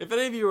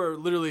any of you are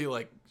literally,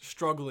 like,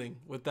 struggling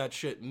with that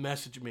shit,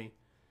 message me.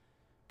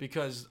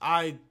 Because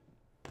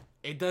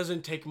it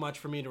doesn't take much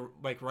for me to,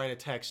 like, write a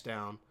text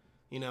down,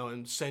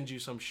 and send you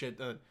some shit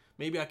that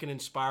maybe I can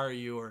inspire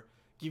you or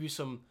give you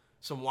some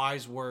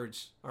wise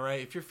words, all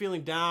right? If you're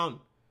feeling down,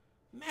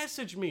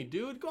 message me,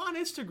 dude. Go on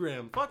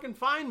Instagram. Fucking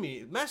find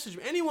me. Message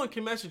me. Anyone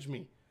can message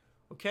me,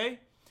 okay?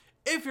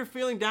 If you're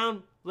feeling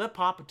down, let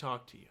Papa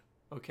talk to you,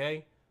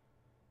 okay?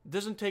 It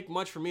doesn't take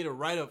much for me to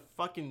write a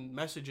fucking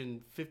message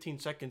in 15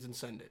 seconds and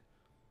send it,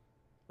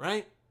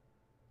 right?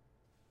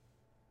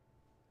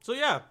 So,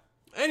 yeah.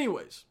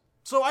 Anyways.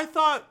 So, I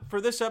thought for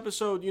this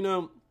episode,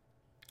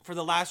 for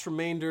the last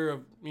remainder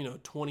of,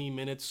 20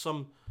 minutes,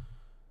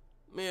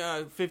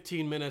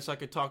 15 minutes, I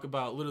could talk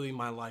about literally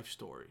my life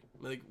story.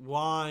 Like,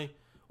 why,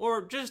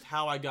 or just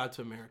how I got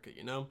to America,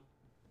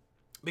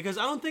 Because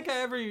I don't think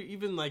I ever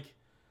even, like,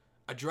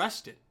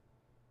 addressed it,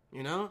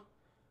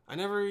 I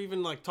never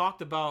even, like,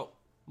 talked about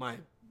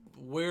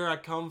where I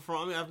come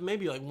from. I mean, I've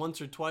maybe, like,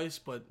 once or twice,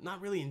 but not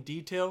really in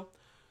detail.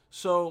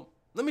 So,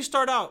 let me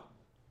start out,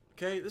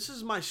 okay? This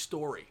is my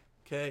story,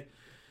 okay?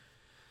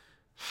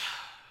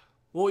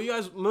 Well,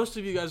 most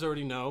of you guys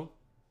already know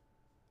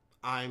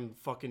I'm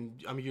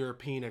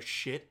European as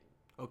shit,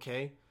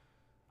 okay?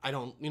 I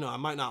don't, I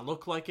might not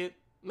look like it.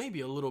 Maybe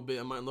a little bit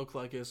I might look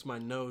like it. It's my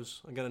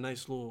nose. I got a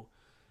nice little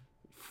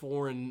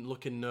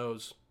foreign-looking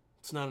nose.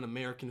 It's not an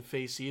American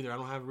face either. I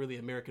don't have really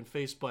American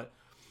face, but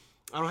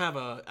I don't have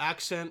a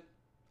accent.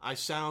 I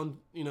sound,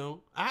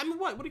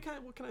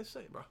 what can I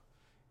say, bro?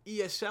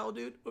 ESL,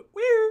 dude.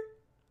 Weird.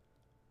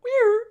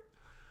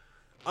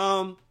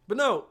 But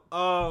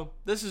no,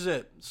 this is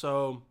it.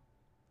 So,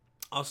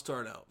 I'll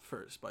start out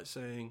first by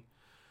saying,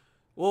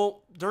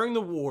 Well, during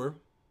the war,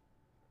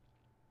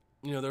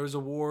 there was a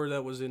war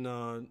that was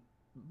in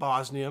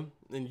Bosnia,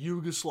 in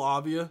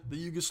Yugoslavia,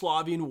 the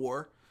Yugoslavian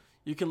War.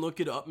 You can look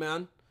it up,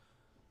 man.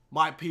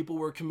 My people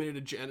were committed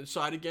a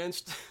genocide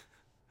against.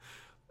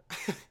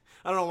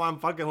 I don't know why I'm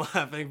fucking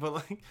laughing, but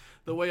like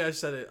the way I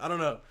said it, I don't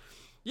know.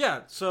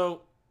 Yeah,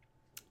 so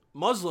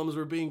Muslims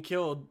were being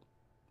killed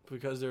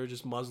because they were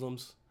just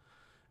Muslims.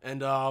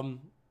 And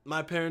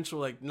my parents were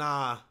like,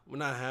 nah, we're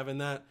not having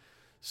that.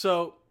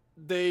 So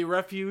they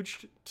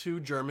refuged to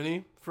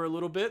Germany for a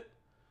little bit.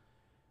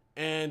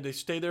 And they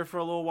stayed there for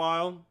a little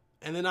while.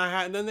 And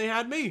then they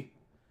had me.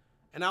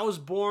 And I was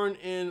born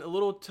in a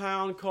little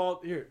town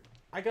called,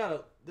 I've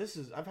had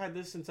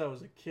this since I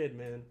was a kid,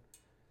 man.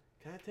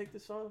 Can I take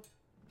this off?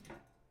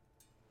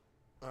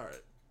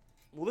 Alright.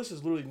 Well, this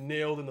is literally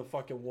nailed in the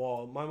fucking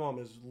wall. My mom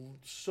is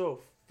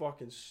so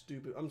fucking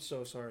stupid. I'm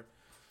so sorry.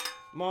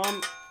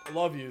 Mom, I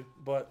love you,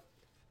 but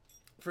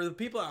for the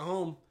people at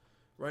home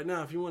right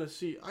now, if you want to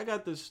see, I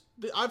got this.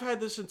 I've had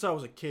this since I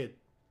was a kid.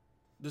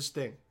 This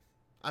thing.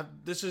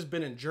 This has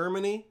been in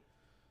Germany,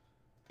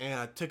 and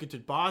I took it to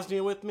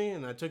Bosnia with me,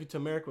 and I took it to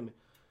America with me.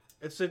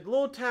 It's a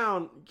little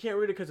town. You can't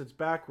read it because it's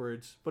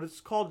backwards, but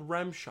it's called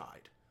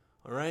Remscheid.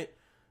 All right?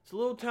 It's a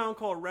little town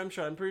called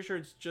Remscheid. I'm pretty sure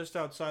it's just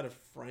outside of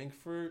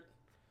Frankfurt.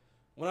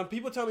 When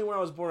people tell me where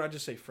I was born, I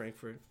just say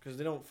Frankfurt because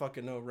they don't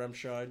fucking know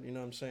Remscheid. You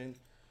know what I'm saying?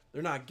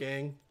 They're not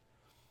gang.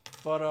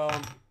 But,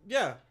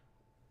 yeah.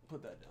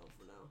 Put that down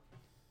for now.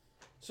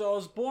 So I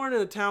was born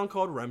in a town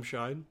called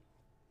Remscheid.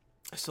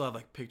 I still have,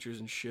 like, pictures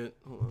and shit.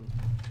 Hold on.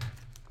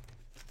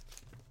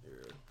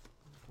 Here.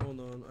 Hold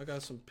on. I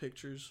got some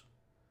pictures.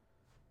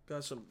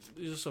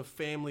 These are some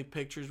family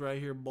pictures right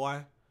here,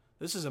 boy.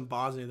 This is in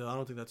Bosnia, though. I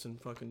don't think that's in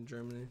fucking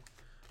Germany.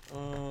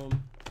 Hold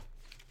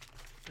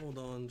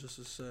on just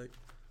a sec.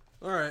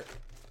 Alright.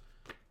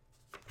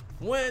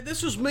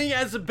 This was me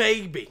as a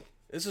baby.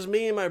 This is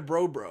me and my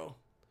bro.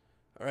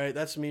 Alright,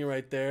 that's me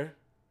right there.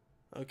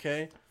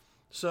 Okay?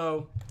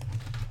 So,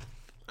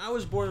 I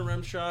was born in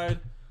Remscheid.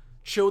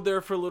 Chilled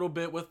there for a little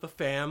bit with the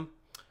fam.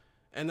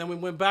 And then we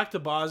went back to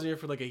Bosnia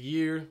for like a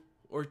year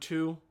or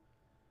two.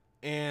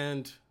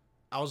 And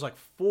I was like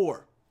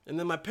 4. And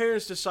then my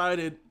parents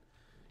decided,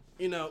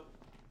 we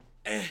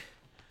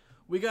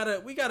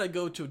gotta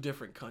go to a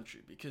different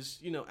country. Because,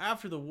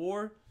 after the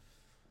war,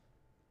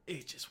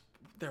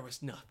 there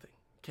was nothing.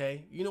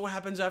 Okay? You know what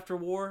happens after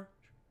war?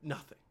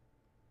 Nothing.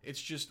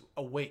 It's just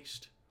a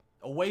waste.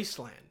 A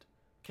wasteland.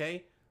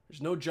 Okay?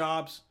 There's no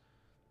jobs.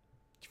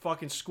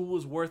 Fucking school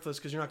is worthless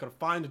because you're not going to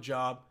find a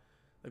job.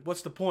 Like,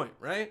 what's the point,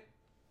 right?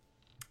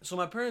 So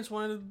my parents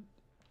wanted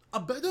a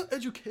better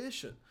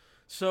education.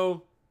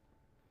 So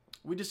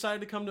we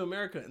decided to come to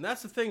America. And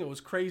that's the thing. It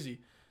was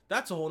crazy.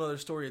 That's a whole other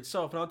story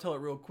itself. And I'll tell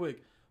it real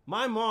quick.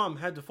 My mom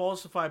had to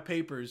falsify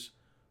papers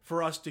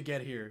for us to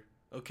get here.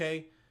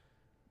 Okay?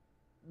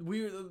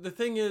 The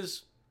thing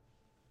is,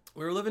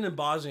 we were living in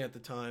Bosnia at the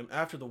time,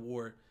 after the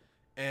war,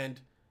 and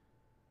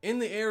in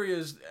the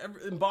areas,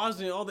 in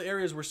Bosnia, all the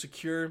areas were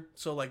secure,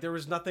 so, like, there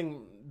was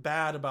nothing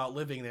bad about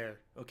living there,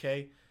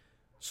 okay?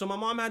 So my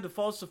mom had to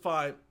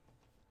falsify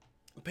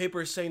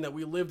papers saying that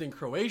we lived in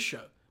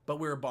Croatia, but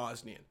we were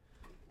Bosnian.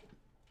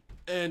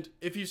 And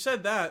if you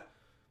said that,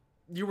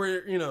 you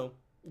were,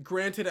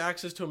 granted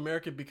access to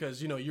America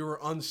because, you were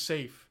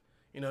unsafe.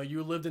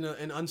 You lived in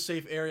an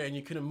unsafe area and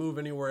you couldn't move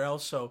anywhere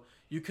else, so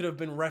you could have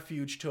been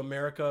refuged to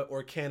America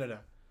or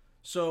Canada.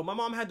 So my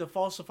mom had to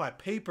falsify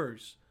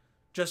papers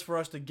just for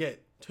us to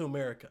get to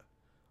America.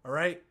 All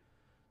right?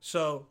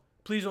 So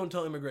please don't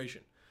tell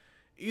immigration.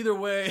 Either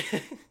way,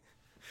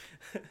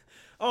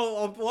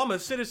 well, I'm a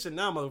citizen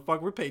now,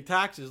 motherfucker. We pay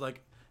taxes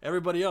like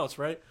everybody else,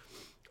 right?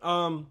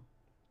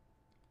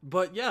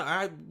 But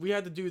yeah, we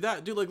had to do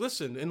that. Dude, like,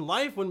 listen, in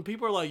life, when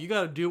people are like, you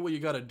gotta do what you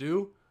gotta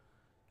do,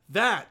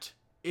 that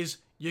is,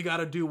 you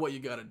gotta do what you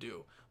gotta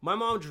do. My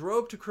mom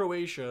drove to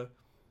Croatia,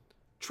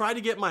 tried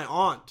to get my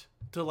aunt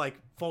to, like,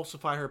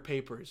 falsify her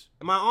papers.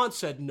 And my aunt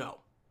said no.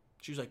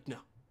 She was like, no,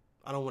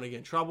 I don't want to get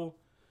in trouble.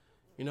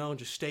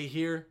 Just stay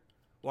here.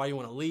 Why you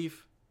want to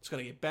leave? It's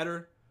going to get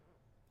better.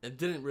 It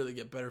didn't really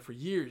get better for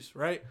years,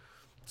 right?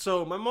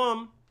 So my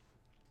mom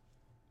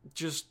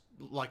just,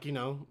 like,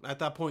 at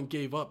that point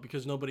gave up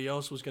because nobody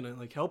else was going to,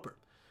 like, help her.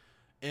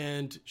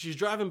 And she's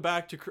driving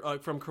back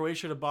from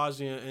Croatia to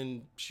Bosnia,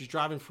 and she's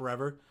driving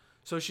forever.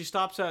 So she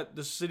stops at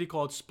the city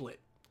called Split.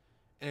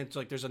 And it's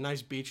like, there's a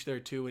nice beach there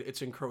too.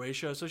 It's in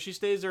Croatia. So she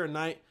stays there a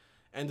night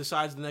and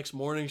decides the next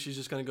morning she's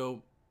just going to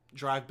go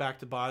drive back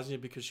to Bosnia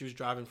because she was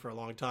driving for a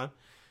long time.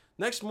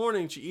 Next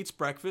morning, she eats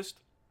breakfast.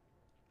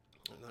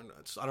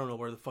 I don't know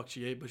where the fuck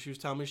she ate, but she was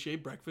telling me she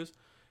ate breakfast.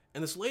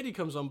 And this lady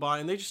comes on by,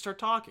 and they just start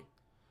talking.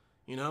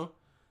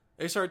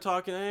 They start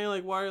talking, hey,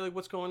 like, why, like,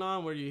 what's going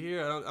on? Where are you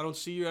here? I don't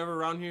see you ever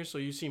around here, so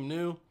you seem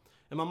new.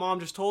 And my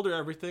mom just told her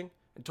everything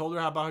and told her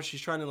about how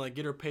she's trying to, like,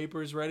 get her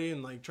papers ready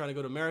and, like, trying to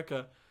go to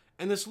America.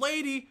 And this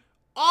lady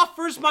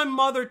offers my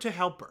mother to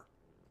help her.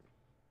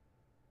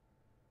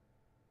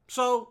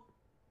 So,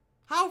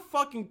 how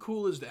fucking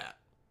cool is that,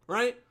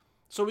 right?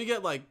 So we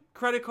get, like,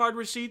 credit card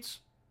receipts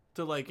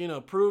to, like,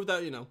 prove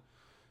that,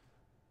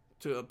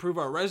 to approve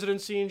our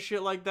residency and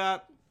shit like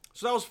that.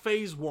 So that was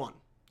phase 1,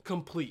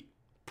 complete,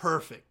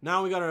 perfect.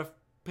 Now we got our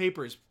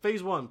papers,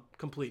 phase 1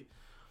 complete.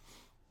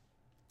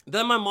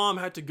 Then my mom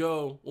had to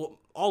go, well,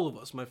 all of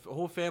us, my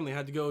whole family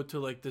had to go to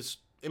like this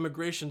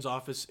immigration's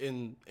office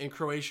in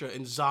Croatia,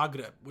 in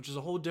Zagreb, which is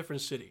a whole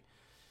different city.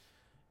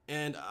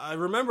 And I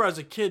remember as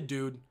a kid,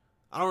 dude,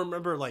 I don't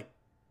remember like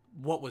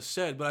what was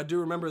said, but I do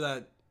remember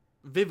that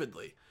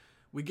vividly.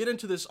 We get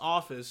into this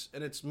office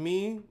and it's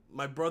me,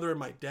 my brother, and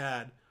my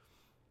dad.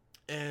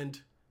 And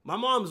my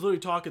mom's literally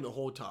talking the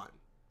whole time.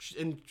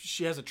 And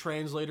she has a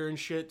translator and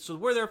shit. So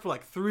we're there for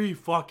like 3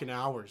 fucking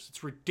hours.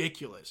 It's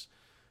ridiculous.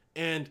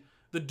 And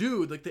the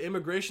dude, like the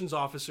immigrations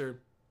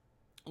officer,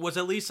 was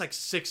at least like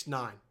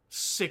 6'9",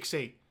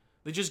 6'8".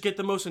 They just get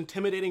the most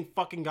intimidating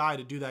fucking guy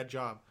to do that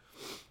job.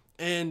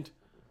 And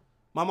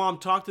my mom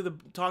talked to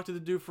the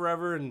dude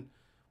forever, and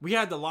we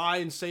had to lie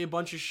and say a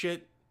bunch of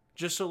shit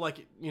just so,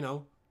 like, you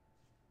know,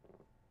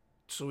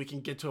 so we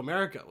can get to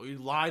America. We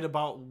lied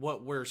about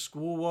where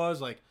school was,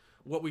 like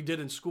what we did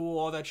in school,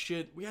 all that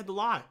shit. We had to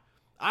lie.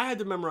 I had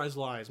to memorize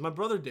lies. My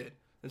brother did,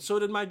 and so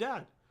did my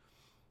dad.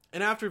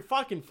 And after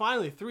fucking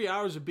finally 3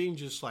 hours of being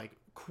just like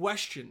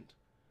questioned,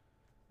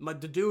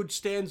 the dude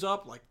stands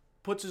up, like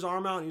puts his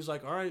arm out, and he's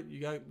like, "All right,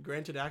 you got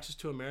granted access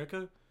to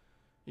America.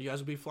 You guys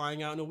will be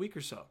flying out in a week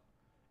or so."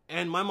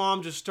 And my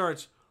mom just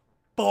starts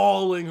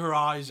bawling her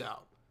eyes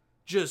out.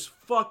 Just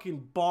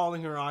fucking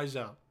bawling her eyes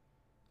out.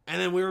 And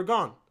then we were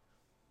gone.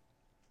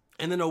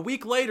 And then a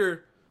week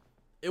later,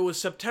 it was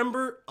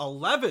September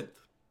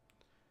 11th.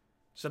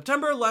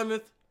 September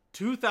 11th,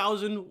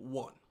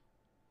 2001.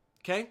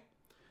 Okay?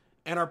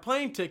 And our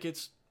plane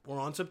tickets were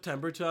on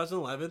September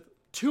 2011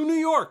 to New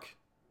York.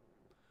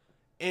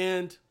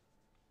 And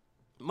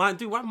my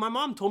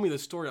mom told me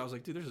this story. I was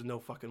like, dude, there's no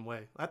fucking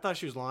way. I thought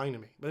she was lying to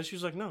me. But then she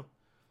was like, no.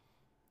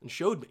 And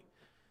showed me.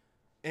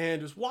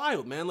 And it was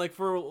wild, man. Like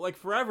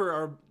forever,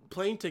 our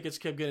plane tickets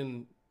kept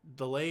getting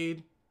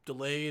delayed,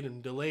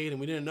 and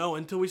we didn't know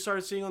until we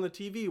started seeing on the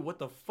TV what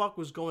the fuck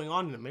was going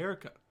on in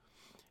America.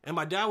 And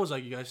my dad was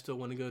like, "You guys still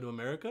want to go to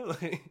America?"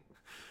 Like,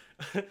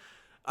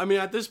 I mean,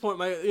 at this point,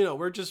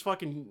 we're just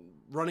fucking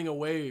running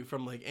away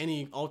from like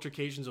any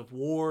altercations of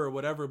war or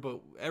whatever, but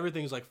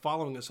everything's like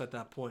following us at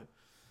that point.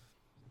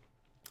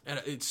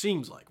 And it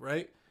seems like,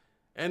 right?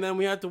 And then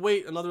we had to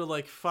wait another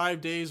like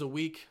 5 days, a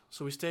week.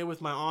 So we stayed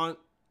with my aunt,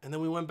 and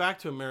then we went back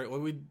to America. Well,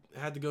 we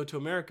had to go to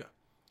America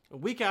a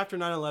week after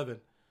 9/11.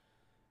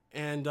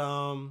 And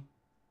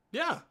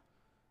yeah.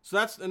 So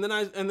that's and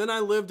then I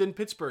lived in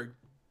Pittsburgh.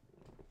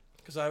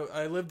 Cuz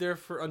I lived there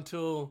for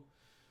until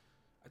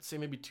I'd say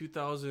maybe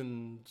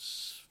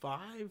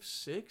 2005,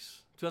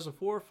 6,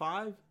 2004,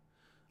 5,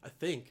 I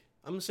think.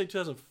 I'm going to say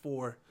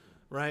 2004,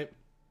 right?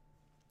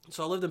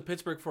 So I lived in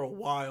Pittsburgh for a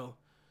while,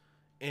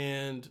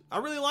 and I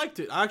really liked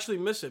it. I actually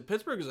miss it.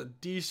 Pittsburgh is a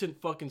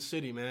decent fucking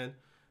city, man.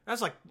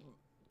 That's like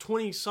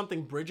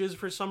 20-something bridges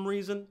for some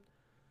reason.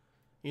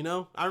 You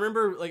know? I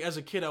remember, like, as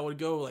a kid, I would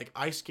go, like,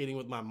 ice skating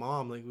with my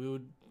mom. Like, we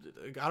would,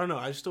 I don't know.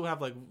 I still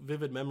have, like,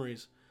 vivid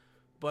memories.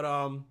 But,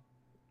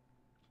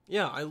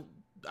 yeah,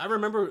 I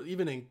remember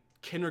even in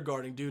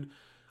kindergarten, dude.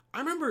 I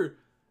remember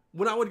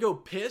when I would go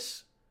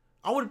piss,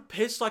 I would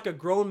piss like a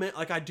grown man,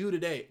 like I do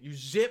today. You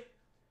zip,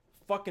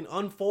 fucking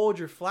unfold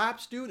your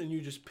flaps, dude, and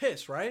you just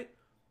piss, right?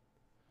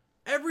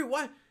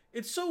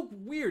 It's so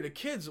weird. The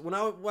kids, when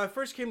I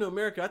first came to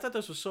America, I thought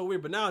this was so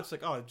weird, but now it's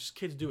like, oh, just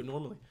kids do it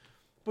normally.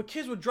 But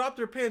kids would drop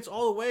their pants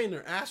all the way and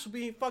their ass would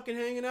be fucking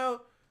hanging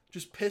out,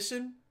 just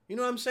pissing. You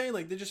know what I'm saying?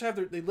 Like,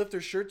 they lift their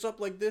shirts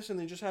up like this and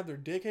they just have their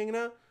dick hanging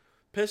out,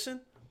 pissing.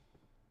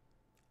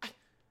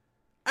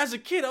 As a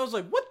kid, I was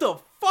like, what the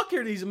fuck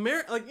are these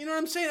like, you know what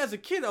I'm saying? As a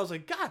kid, I was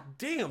like, god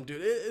damn,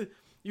 dude.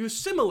 You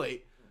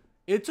assimilate.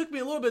 It took me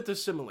a little bit to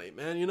assimilate,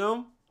 man, you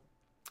know?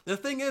 The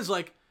thing is,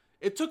 like,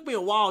 it took me a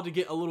while to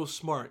get a little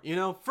smart, you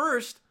know?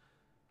 First,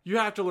 you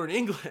have to learn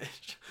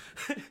English.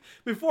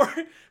 before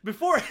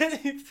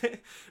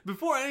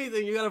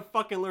anything, you gotta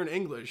fucking learn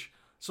English.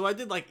 So I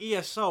did, like,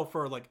 ESL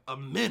for, like, a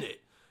minute.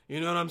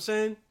 You know what I'm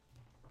saying?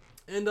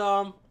 And,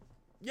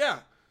 yeah.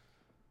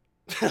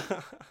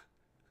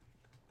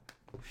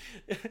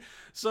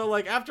 So,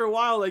 like, after a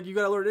while, like, you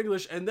gotta learn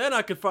English, and then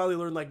I could finally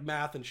learn, like,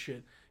 math and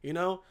shit, you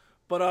know?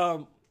 But,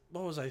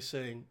 what was I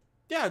saying?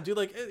 Yeah, dude,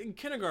 like, in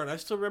kindergarten, I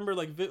still remember,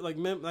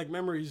 like,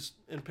 memories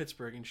in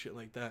Pittsburgh and shit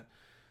like that.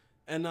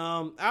 And,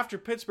 after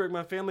Pittsburgh,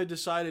 my family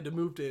decided to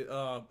move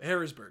to,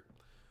 Harrisburg,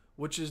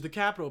 which is the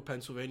capital of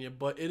Pennsylvania,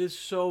 but it is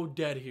so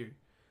dead here.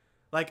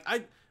 Like,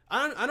 I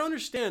don't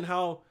understand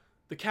how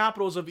the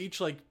capitals of each,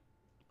 like,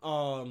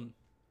 of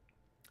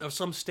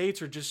some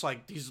states are just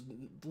like these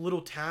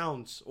little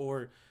towns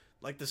or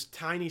like this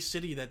tiny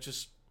city that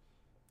just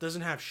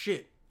doesn't have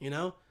shit, you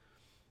know?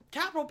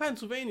 Capital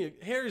Pennsylvania,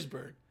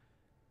 Harrisburg.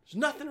 There's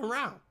nothing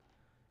around.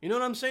 You know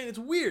what I'm saying? It's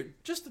weird.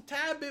 Just a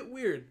tad bit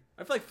weird.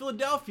 I feel like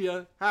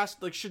Philadelphia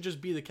should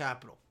just be the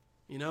capital,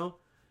 you know?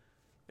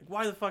 Like,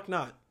 why the fuck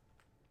not?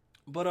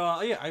 But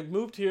yeah, I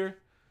moved here.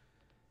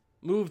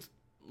 Moved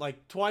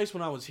like twice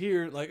when I was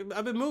here. Like,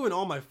 I've been moving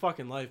all my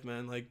fucking life,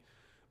 man. Like,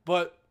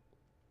 but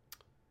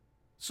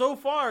so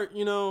far,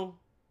 you know,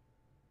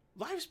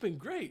 life's been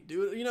great,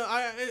 dude. You know,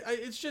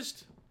 it's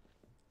just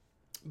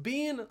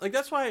being like,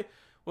 that's why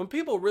when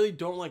people really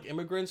don't like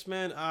immigrants,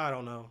 man, I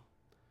don't know.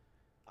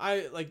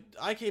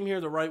 I came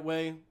here the right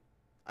way.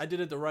 I did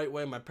it the right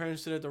way. My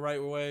parents did it the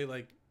right way.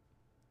 Like,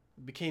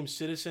 became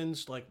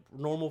citizens, like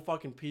normal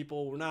fucking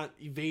people. We're not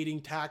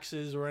evading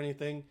taxes or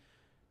anything,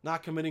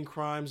 not committing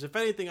crimes. If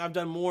anything, I've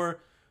done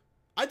more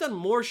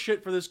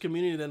shit for this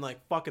community than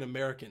like fucking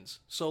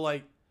Americans. So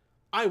like,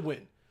 I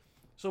win.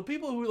 So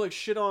people who like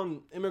shit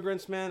on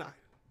immigrants, man,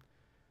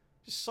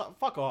 just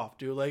fuck off,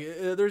 dude. Like,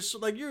 there's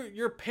like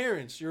your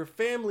parents, your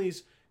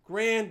family's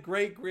great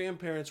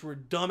grandparents were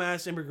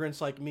dumbass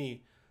immigrants like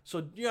me.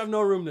 So you have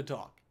no room to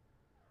talk.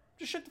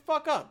 Just shut the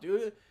fuck up,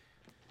 dude.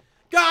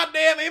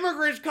 Goddamn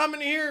immigrants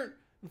coming here,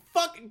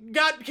 fucking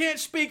God can't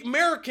speak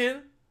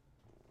American.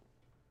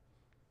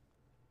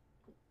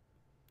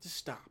 Just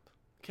stop,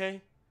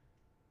 okay?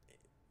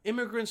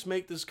 Immigrants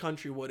make this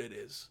country what it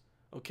is,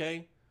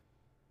 okay?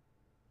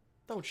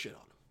 Don't shit on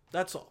them.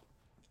 That's all.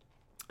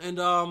 And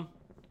I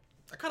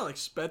kind of like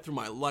sped through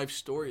my life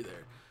story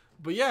there,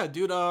 but yeah,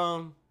 dude.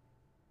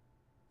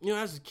 You know,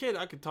 as a kid,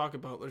 I could talk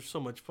about. There's so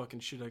much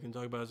fucking shit I can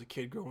talk about as a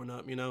kid growing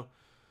up. You know,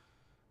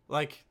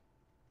 like.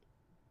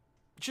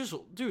 Just,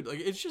 dude, like,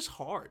 it's just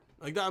hard.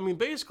 Like, that, I mean,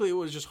 basically, it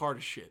was just hard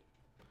as shit.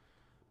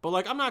 But,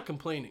 like, I'm not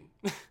complaining.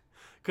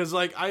 Because,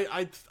 like,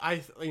 I,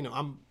 you know,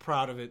 I'm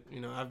proud of it. You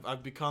know,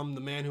 I've become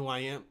the man who I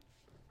am.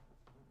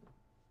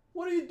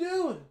 What are you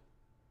doing?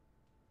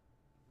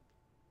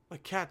 My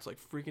cat's, like,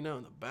 freaking out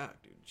in the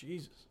back, dude.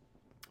 Jesus.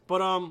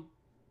 But,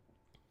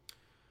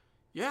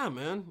 yeah,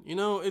 man. You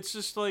know, it's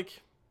just,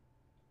 like,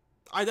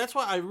 that's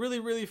why I really,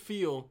 really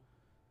feel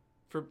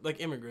for,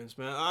 like, immigrants,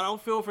 man. I don't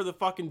feel for the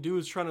fucking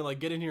dudes trying to, like,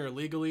 get in here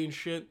illegally and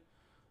shit.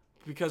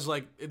 Because,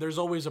 like, there's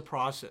always a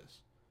process,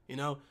 you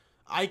know?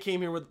 I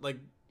came here with, like,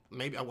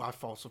 maybe I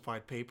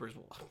falsified papers.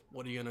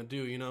 What are you gonna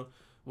do, you know?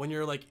 When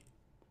you're, like,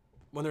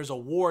 when there's a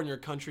war in your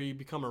country, you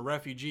become a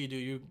refugee,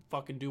 dude. You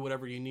fucking do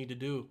whatever you need to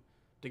do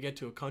to get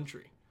to a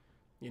country,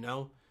 you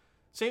know?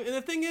 Same, and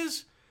the thing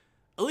is,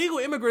 illegal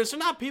immigrants, they're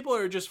not people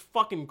that are just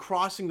fucking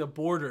crossing the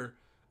border.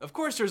 Of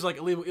course there's, like,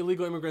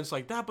 illegal immigrants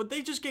like that, but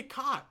they just get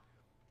caught.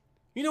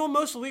 You know,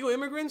 most illegal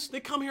immigrants, they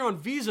come here on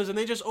visas and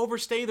they just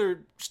overstay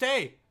their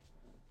stay.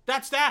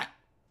 That's that.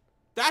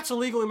 That's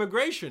illegal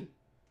immigration.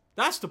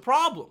 That's the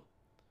problem.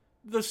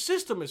 The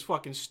system is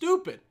fucking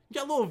stupid. You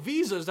got little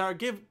visas that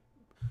give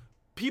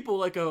people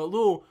like a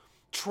little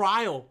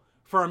trial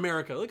for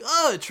America. Like,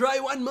 oh, try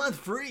 1 month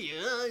free.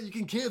 You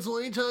can cancel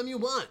anytime you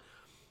want.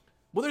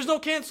 Well, there's no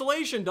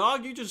cancellation,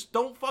 dog. You just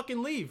don't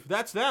fucking leave.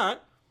 That's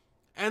that.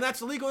 And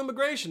that's illegal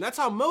immigration. That's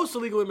how most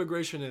illegal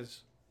immigration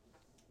is.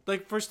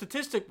 Like, for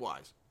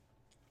statistic-wise,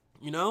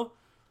 you know,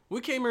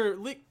 we came here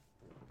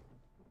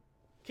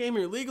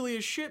legally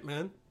as shit,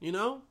 man. You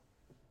know,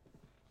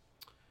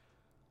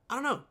 I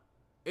don't know.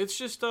 It's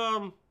just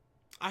I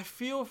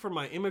feel for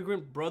my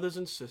immigrant brothers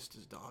and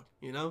sisters, dog.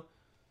 You know,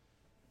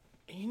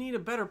 you need a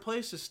better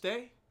place to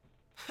stay.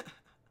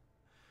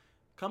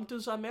 Come to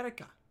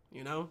America,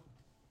 you know.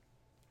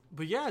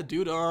 But yeah,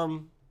 dude. I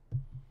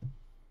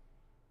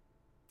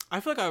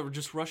feel like I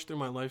just rushed through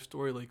my life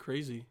story like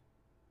crazy.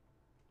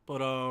 But,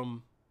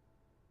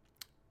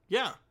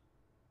 yeah.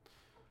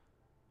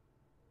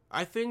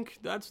 I think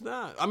that's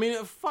that. I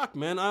mean, fuck,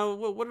 man.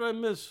 What did I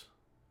miss?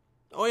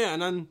 Oh, yeah,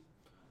 and then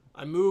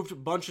I moved a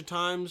bunch of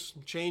times,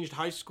 changed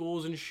high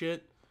schools and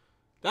shit.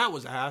 That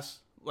was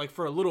ass, like,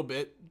 for a little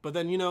bit. But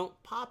then, you know,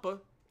 Papa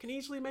can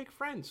easily make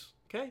friends,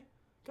 okay?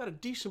 Got a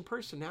decent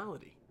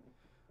personality,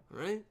 all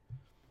right?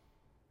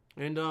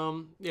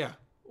 And, yeah,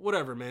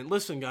 whatever, man.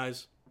 Listen,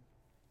 guys,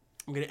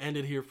 I'm going to end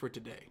it here for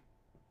today.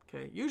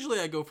 Okay, usually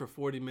I go for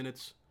 40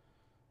 minutes,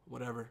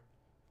 whatever.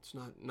 It's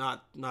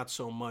not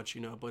so much,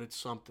 you know, but it's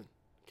something.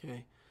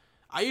 Okay,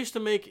 I used to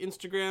make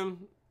Instagram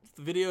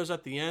videos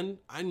at the end.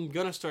 I'm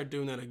gonna start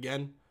doing that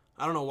again.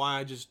 I don't know why,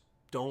 I just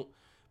don't.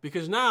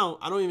 Because now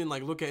I don't even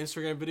like look at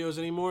Instagram videos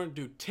anymore.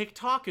 Dude,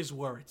 TikTok is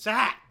where it's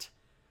at.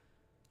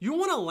 You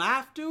want to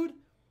laugh, dude?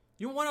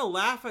 You want to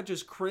laugh at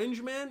just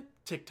cringe, man?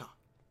 TikTok.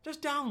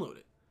 Just download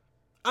it.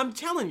 I'm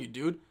telling you,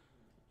 dude.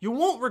 You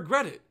won't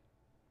regret it.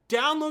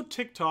 Download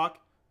TikTok.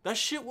 That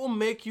shit will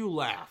make you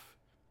laugh.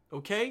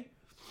 Okay?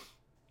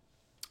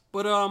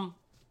 But,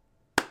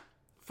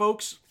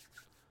 folks,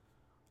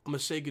 I'm going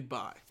to say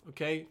goodbye.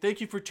 Okay?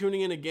 Thank you for tuning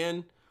in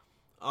again.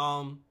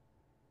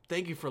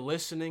 Thank you for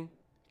listening.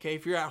 Okay?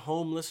 If you're at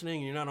home listening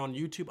and you're not on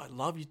YouTube, I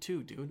love you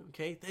too, dude.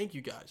 Okay? Thank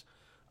you, guys.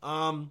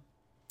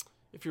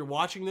 If you're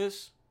watching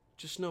this,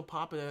 just know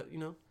Papa, you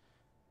know,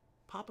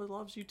 Papa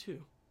loves you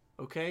too.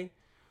 Okay?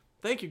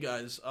 Thank you,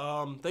 guys.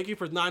 Thank you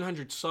for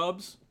 900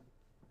 subs.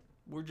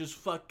 We're just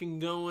fucking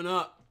going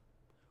up.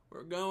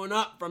 We're going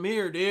up from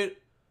here, dude.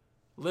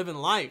 Living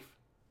life.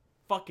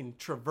 Fucking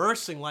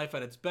traversing life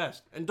at its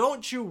best. And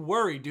don't you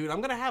worry, dude.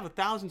 I'm going to have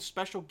 1,000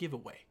 special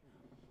giveaway.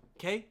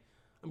 Okay?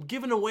 I'm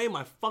giving away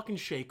my fucking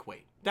shake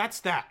weight. That's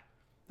that.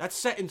 That's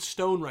set in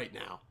stone right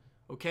now.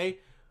 Okay?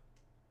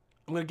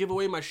 I'm going to give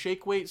away my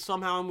shake weight.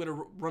 Somehow I'm going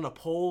to run a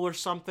poll or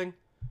something.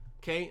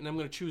 Okay? And I'm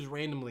going to choose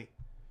randomly.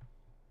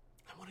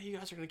 And one of you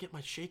guys are going to get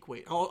my shake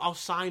weight. I'll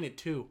sign it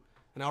too.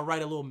 And I'll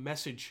write a little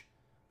message.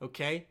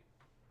 Okay?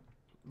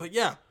 But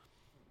yeah.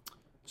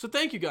 So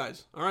thank you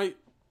guys. All right?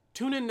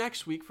 Tune in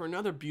next week for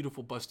another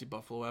beautiful Busty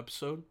Buffalo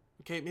episode.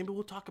 Okay? Maybe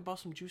we'll talk about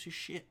some juicy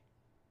shit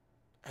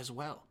as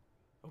well.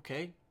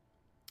 Okay?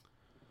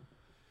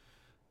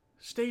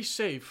 Stay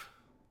safe.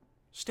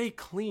 Stay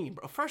clean,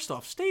 bro. First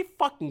off, stay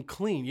fucking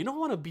clean. You don't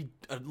want to be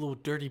a little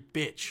dirty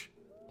bitch.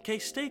 Okay?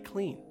 Stay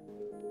clean.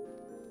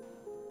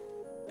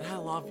 And I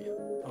love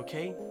you.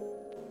 Okay?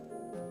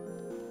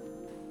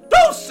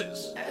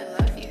 Deuces! I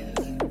love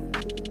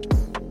you.